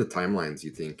the timelines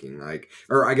you thinking? Like,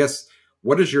 or I guess,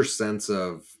 what is your sense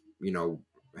of,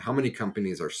 how many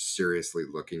companies are seriously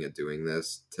looking at doing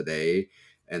this today?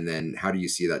 And then how do you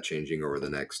see that changing over the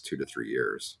next 2 to 3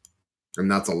 years? And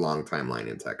that's a long timeline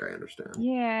in tech, I understand.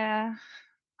 Yeah,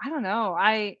 I don't know.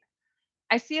 I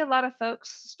see a lot of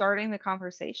folks starting the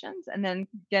conversations and then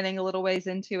getting a little ways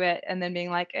into it and then being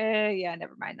like, yeah,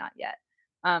 never mind, not yet.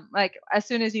 Like as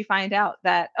soon as you find out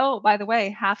that, oh, by the way,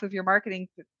 half of your marketing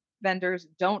vendors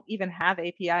don't even have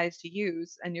APIs to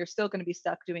use, and you're still going to be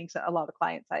stuck doing a lot of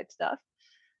client side stuff.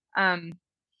 Um,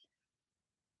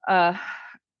 uh,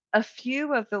 a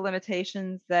few of the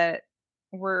limitations that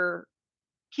were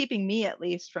keeping me at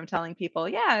least from telling people,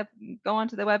 yeah, go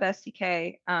onto the web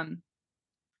SDK,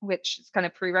 which is kind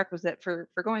of prerequisite for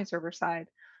going server side.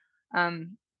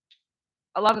 Um,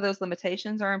 a lot of those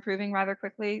limitations are improving rather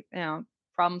quickly.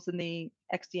 Problems in the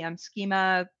XDM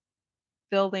schema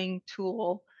building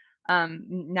tool.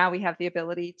 Now we have the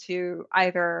ability to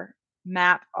either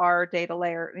map our data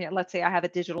layer. Let's say I have a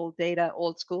digital data,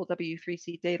 old school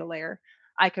W3C data layer.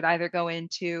 I could either go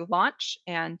into Launch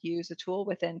and use a tool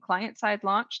within client side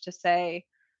Launch to say,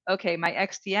 okay, my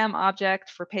XDM object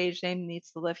for page name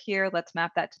needs to live here. Let's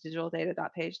map that to digital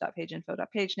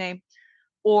data.page.pageinfo.page name.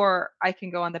 Or I can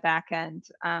go on the back end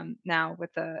now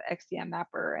with the XDM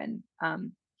mapper and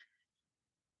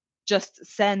just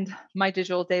send my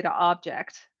digital data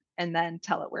object and then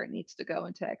tell it where it needs to go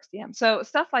into XDM. So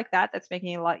stuff like that, that's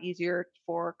making it a lot easier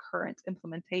for current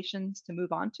implementations to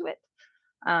move on to it.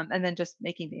 And then just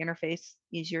making the interface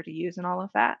easier to use and all of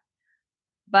that.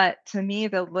 But to me,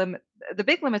 the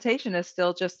big limitation is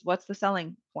still just what's the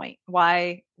selling point?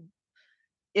 Why,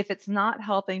 if it's not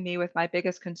helping me with my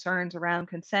biggest concerns around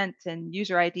consent and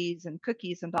user IDs and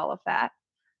cookies and all of that,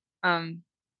 um,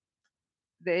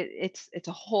 it's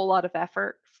a whole lot of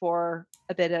effort for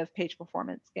a bit of page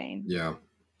performance gain. Yeah.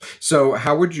 So,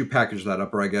 how would you package that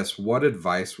up? Or I guess, what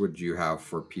advice would you have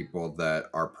for people that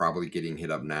are probably getting hit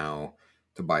up now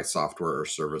to buy software or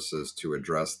services to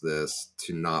address this,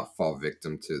 to not fall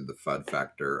victim to the FUD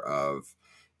factor of,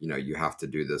 you have to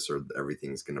do this or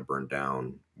everything's going to burn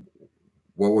down?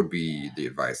 What would be the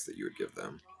advice that you would give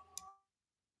them?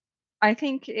 I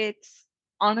think it's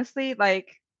honestly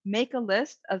like make a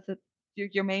list of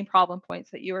your main problem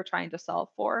points that you are trying to solve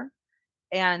for,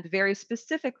 and very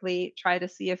specifically try to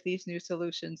see if these new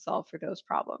solutions solve for those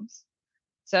problems.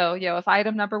 So, if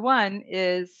item number one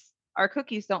is our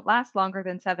cookies don't last longer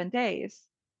than 7 days,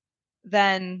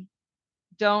 then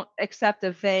don't accept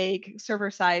a vague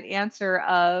server side answer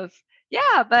of,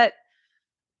 yeah, but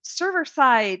server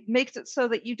side makes it so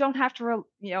that you don't have to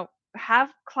have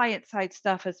client side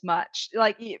stuff as much.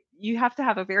 Like you have to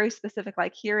have a very specific,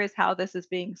 like, here is how this is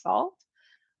being solved.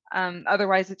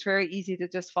 Otherwise it's very easy to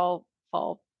just fall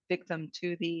victim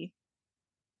to the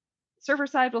server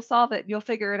side will solve it, you'll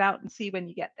figure it out and see when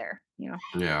you get there.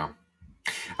 Yeah.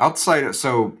 Outside,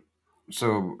 so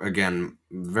so again,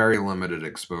 very limited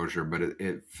exposure, but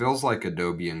it feels like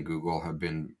Adobe and Google have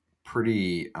been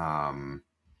pretty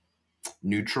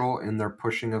neutral in their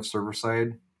pushing of server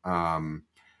side.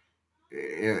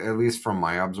 At least from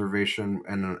my observation,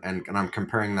 and I'm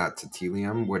comparing that to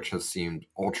Telium, which has seemed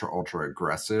ultra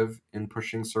aggressive in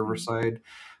pushing server Mm. side.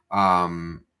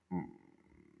 Um,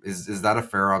 is that a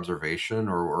fair observation,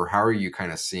 or how are you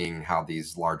kind of seeing how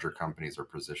these larger companies are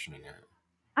positioning it?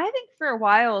 I think for a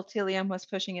while, Telium was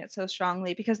pushing it so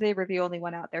strongly because they were the only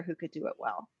one out there who could do it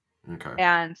well. Okay.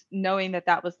 And knowing that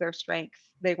that was their strength,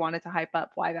 they wanted to hype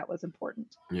up why that was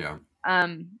important. Yeah.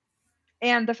 Um,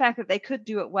 and the fact that they could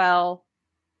do it well,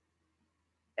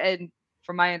 and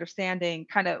from my understanding,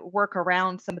 kind of work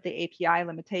around some of the API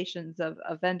limitations of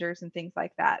vendors and things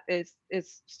like that is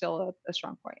still a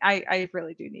strong point. I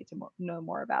really do need to know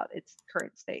more about its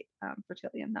current state for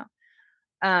Tilium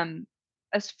though. Um,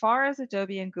 as far as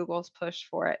Adobe and Google's push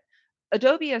for it,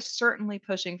 Adobe is certainly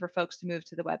pushing for folks to move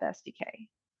to the Web SDK.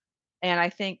 And I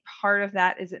think part of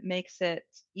that is it makes it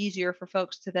easier for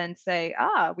folks to then say,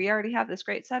 ah, we already have this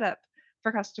great setup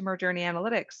for customer journey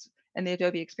analytics and the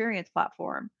Adobe Experience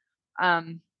platform.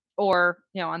 Um, or,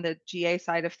 on the GA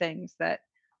side of things that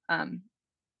um,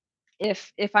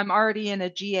 if I'm already in a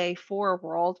GA4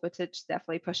 world, which it's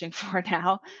definitely pushing for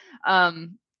now,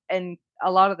 um, and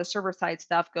a lot of the server side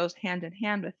stuff goes hand in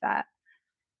hand with that.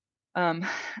 Um,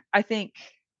 I think,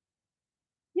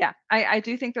 yeah, I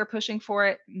do think they're pushing for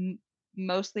it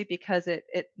mostly because it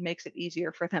makes it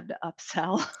easier for them to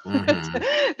upsell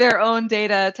Hmm. their own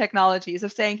data technologies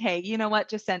of saying, hey, you know what,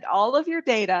 just send all of your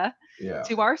data Yeah.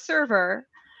 to our server.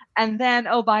 And then,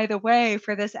 oh, by the way,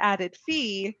 for this added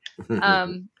fee,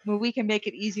 well, we can make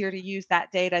it easier to use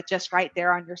that data just right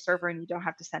there on your server and you don't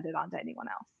have to send it on to anyone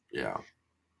else. Yeah.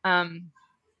 Um,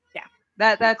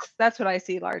 yeah, that's what I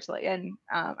see largely. And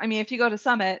I mean, if you go to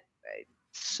Summit,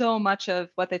 so much of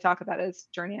what they talk about is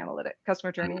journey analytic,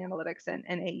 customer journey analytics, and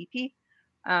AEP,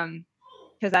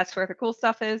 because that's where the cool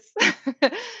stuff is.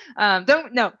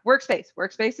 Don't no workspace.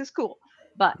 Workspace is cool,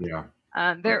 but Yeah.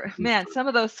 there, man, some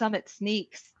of those Summit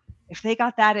sneaks. If they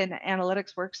got that in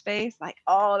analytics workspace, like,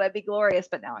 oh, that'd be glorious.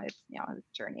 But now it's it's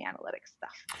journey analytics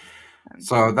stuff.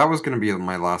 So that was going to be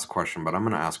my last question, but I'm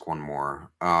going to ask one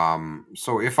more.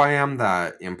 So if I am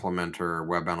that implementer,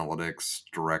 web analytics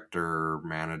director,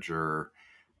 manager,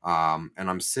 and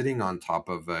I'm sitting on top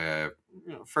of a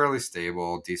fairly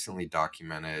stable, decently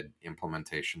documented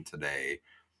implementation today,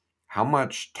 how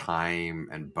much time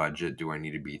and budget do I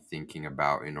need to be thinking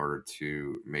about in order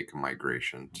to make a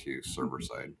migration to server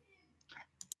side?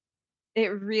 It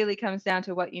really comes down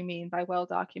to what you mean by well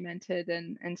documented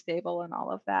and stable and all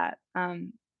of that.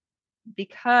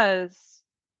 Because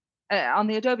on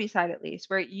the Adobe side at least,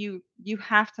 where you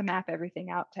have to map everything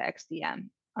out to XDM.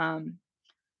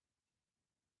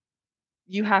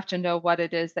 You have to know what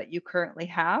it is that you currently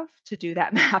have to do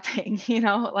that mapping.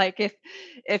 Like if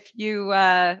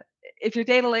your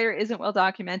data layer isn't well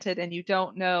documented and you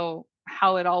don't know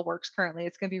how it all works currently,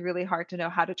 it's going to be really hard to know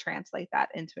how to translate that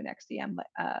into an XDM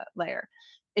layer.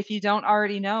 If you don't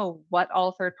already know what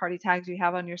all third party tags you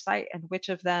have on your site and which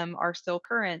of them are still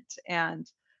current and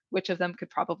which of them could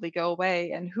probably go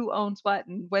away and who owns what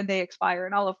and when they expire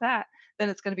and all of that, then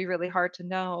it's going to be really hard to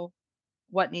know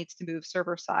what needs to move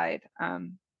server side. If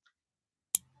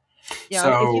you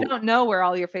So don't know where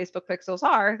all your Facebook pixels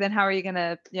are, then how are you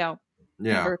gonna, yeah.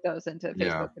 convert those into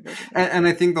Yeah. Facebook conversion And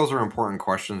images? I think those are important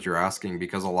questions you're asking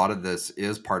because a lot of this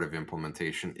is part of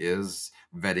implementation, is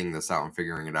vetting this out and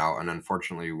figuring it out. And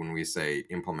unfortunately, when we say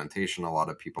implementation, a lot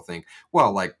of people think,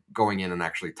 well, like going in and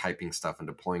actually typing stuff and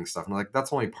deploying stuff. And like,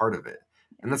 that's only part of it.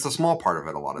 And that's a small part of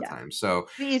it a lot of Yeah, times. So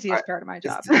the I, easiest part of my it's,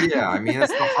 job. yeah, I mean,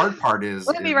 it's the hard part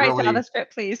Let me is write really,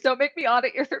 JavaScript, please. Don't make me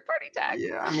audit your third party tags.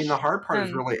 yeah, I mean, the hard part is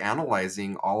Um, really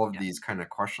analyzing all of yeah. these kind of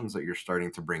questions that you're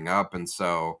starting to bring up. And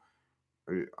so,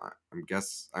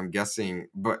 I'm guessing,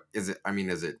 but is it? I mean,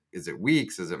 is it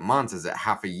weeks? Is it months? Is it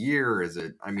half a year? Is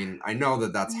it? I mean, I know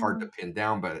that that's hard to Mm, pin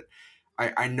down, but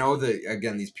I know that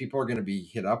again, these people are going to be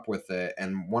hit up with it,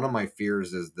 and one of my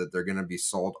fears is that they're going to be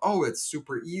sold. Oh, it's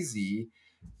super easy,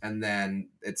 and then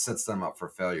it sets them up for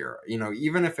failure.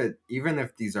 Even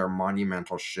if these are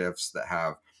monumental shifts that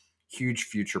have huge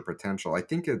future potential, I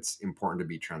think it's important to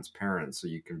be transparent so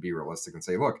you can be realistic and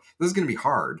say, look, this is going to be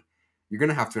hard, you're going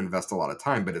to have to invest a lot of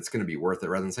time, but it's going to be worth it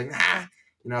rather than saying, yeah.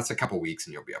 it's a couple weeks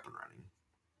and you'll be up and running.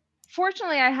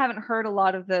 Fortunately, I haven't heard a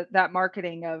lot of that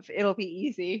marketing of it'll be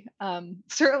easy.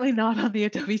 Certainly not on the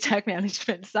Adobe Tech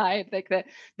Management side. Like that,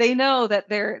 they know that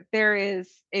there is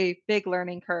a big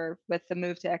learning curve with the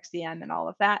move to XDM and all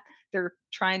of that. they're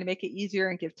trying to make it easier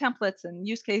and give templates and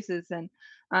use cases and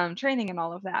training and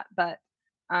all of that. But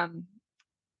um,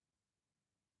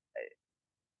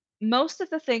 most of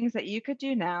the things that you could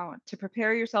do now to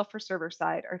prepare yourself for server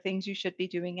side are things you should be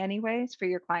doing anyways for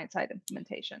your client side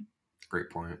implementation. Great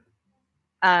point.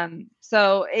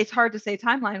 So it's hard to say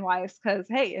timeline wise because,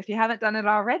 hey, if you haven't done it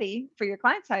already for your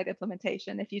client side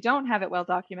implementation, if you don't have it well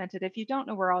documented, if you don't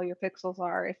know where all your pixels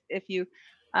are, if you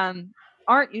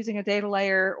aren't using a data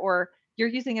layer, or you're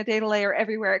using a data layer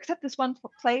everywhere except this one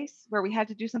place where we had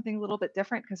to do something a little bit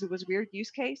different because it was a weird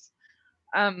use case,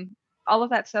 all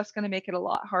of that stuff's going to make it a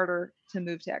lot harder to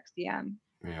move to XDM.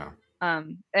 Yeah.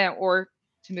 Or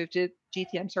to move to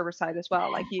GTM server side as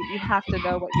well. Like you have to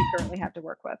know what you currently have to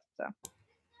work with. So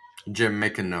Jim,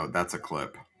 make a note. That's a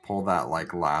clip. Pull that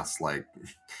last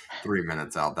 3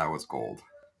 minutes out. That was gold.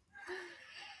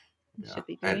 you should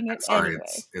be doing it sorry, anyway.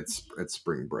 it's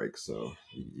spring break, so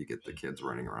you get the kids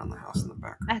running around the house in the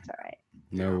background. That's all right.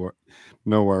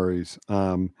 No worries.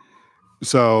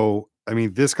 So I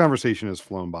mean, this conversation has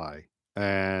flown by,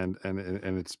 and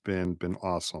it's been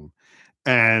awesome.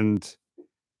 And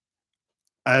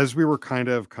as we were kind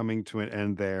of coming to an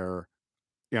end there,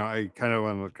 I kind of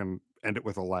want to end it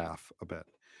with a laugh a bit.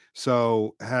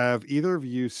 So, have either of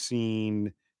you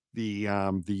seen the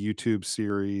YouTube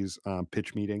series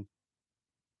Pitch Meeting?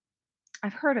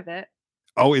 I've heard of it.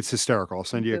 Oh, it's hysterical. I'll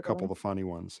send you a Google. couple of the funny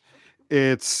ones.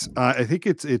 It's I think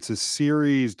it's a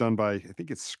series done by, I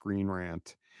think it's Screen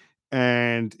Rant,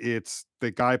 and it's the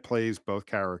guy plays both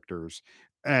characters,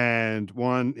 and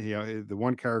the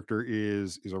one character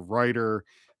is a writer,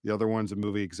 the other one's a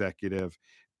movie executive,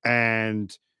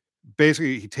 and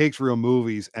basically he takes real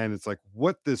movies and it's like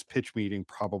what this pitch meeting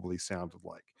probably sounded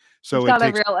like. So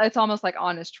It's got it's almost like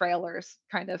Honest Trailers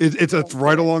kind of. It's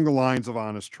right along the lines of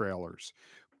Honest Trailers,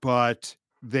 but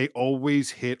they always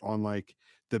hit on like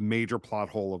the major plot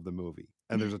hole of the movie.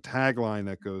 And there's a tagline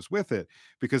that goes with it,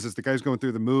 because as the guy's going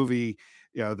through the movie,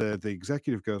 the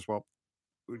executive goes, "Well,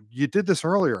 you did this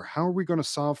earlier. How are we going to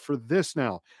solve for this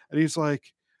now?" And he's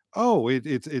like, "Oh,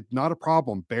 it's not a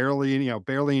problem. Barely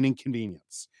an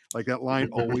inconvenience." Like that line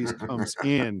always comes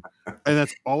in, and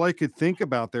that's all I could think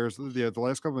about. There's the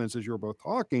last couple of minutes as you were both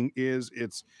talking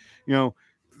it's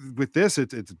with this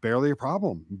it's barely a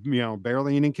problem.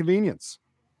 Barely an inconvenience.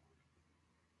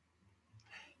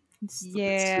 It's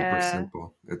super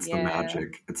simple. It's the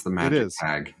magic. It's the magic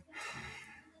tag.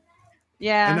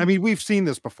 Yeah. And I mean, we've seen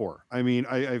this before. I mean,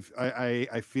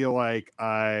 I feel like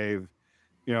I've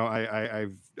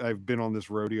been on this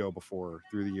rodeo before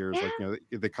through the years, like,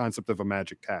 the concept of a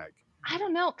magic tag. I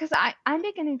don't know, because I'm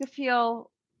beginning to feel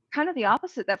kind of the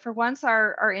opposite, that for once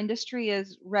our industry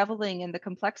is reveling in the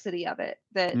complexity of it.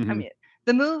 That I mean,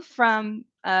 the move from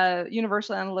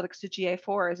Universal Analytics to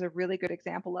GA4 is a really good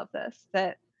example of this,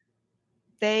 that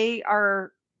they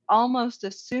are almost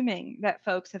assuming that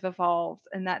folks have evolved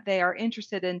and that they are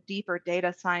interested in deeper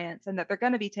data science and that they're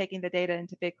going to be taking the data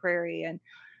into BigQuery. And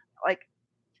like,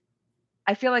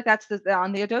 I feel like that's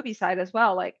on the Adobe side as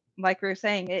well. Like we were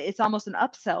saying, it's almost an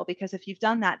upsell, because if you've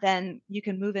done that, then you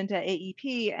can move into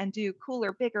AEP and do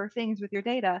cooler, bigger things with your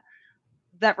data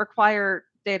that require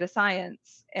data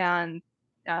science. And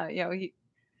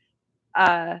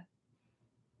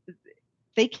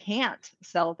they can't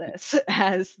sell this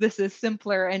as this is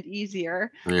simpler and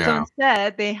easier. Yeah. So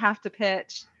instead, they have to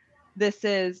pitch this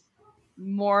is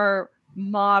more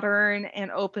modern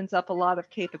and opens up a lot of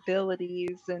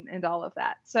capabilities and all of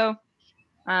that. So,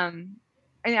 and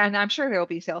I'm sure there will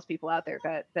be salespeople out there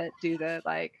that do the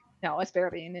no, it's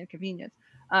barely an inconvenience.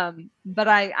 But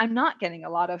I'm not getting a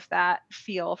lot of that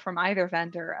feel from either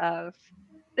vendor of,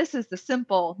 this is the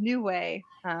simple new way.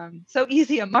 So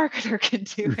easy a marketer can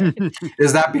do it.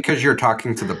 Is that because you're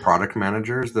talking to the product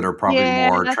managers that are probably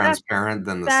more transparent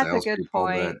than the salespeople?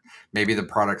 That maybe the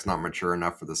product's not mature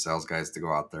enough for the sales guys to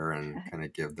go out there and kind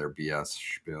of give their BS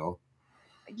spiel.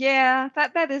 Yeah,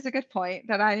 that is a good point.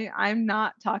 That I'm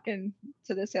not talking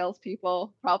to the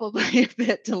salespeople probably a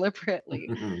bit deliberately.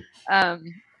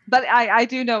 But I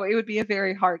do know it would be a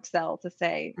very hard sell to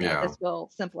say this will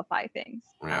simplify things.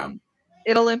 Yeah.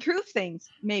 It'll improve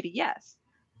things, maybe, yes,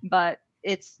 but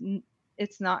it's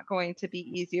not going to be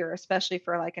easier, especially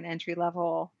for like an entry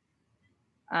level,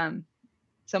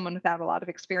 someone without a lot of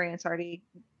experience already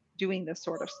doing this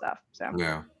sort of stuff. So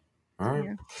yeah, all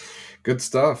right, good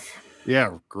stuff.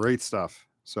 Yeah, great stuff.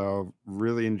 So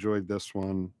really enjoyed this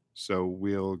one. So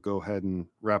we'll go ahead and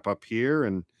wrap up here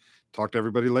and talk to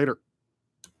everybody later.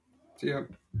 See ya. All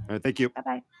right, thank you.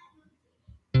 Bye-bye.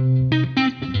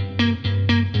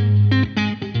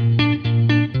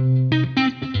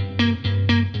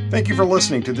 Thank you for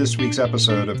listening to this week's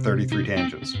episode of 33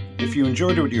 Tangents. If you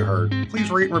enjoyed what you heard, please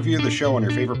rate and review the show on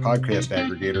your favorite podcast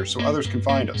aggregator so others can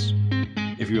find us.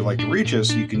 If you would like to reach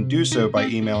us, you can do so by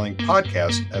emailing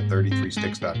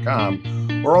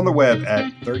podcast@33sticks.com or on the web at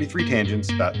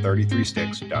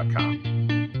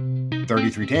 33tangents.33sticks.com.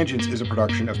 33 Tangents is a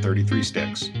production of 33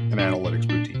 Sticks, an analytics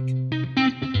boutique.